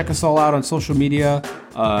 Go check us all out on social media.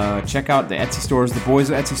 Check out the Etsy stores. The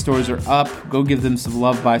boys at Etsy stores are up. Go give them some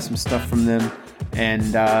love. Buy some stuff from them.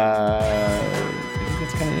 And I think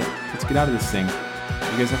that's kind of it. Let's get out of this thing.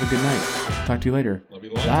 You guys have a good night. Talk to you later. Love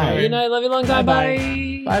you long Bye. time. Good night. Love you long time.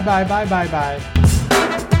 Bye. Bye. Bye. Bye. Bye. Bye.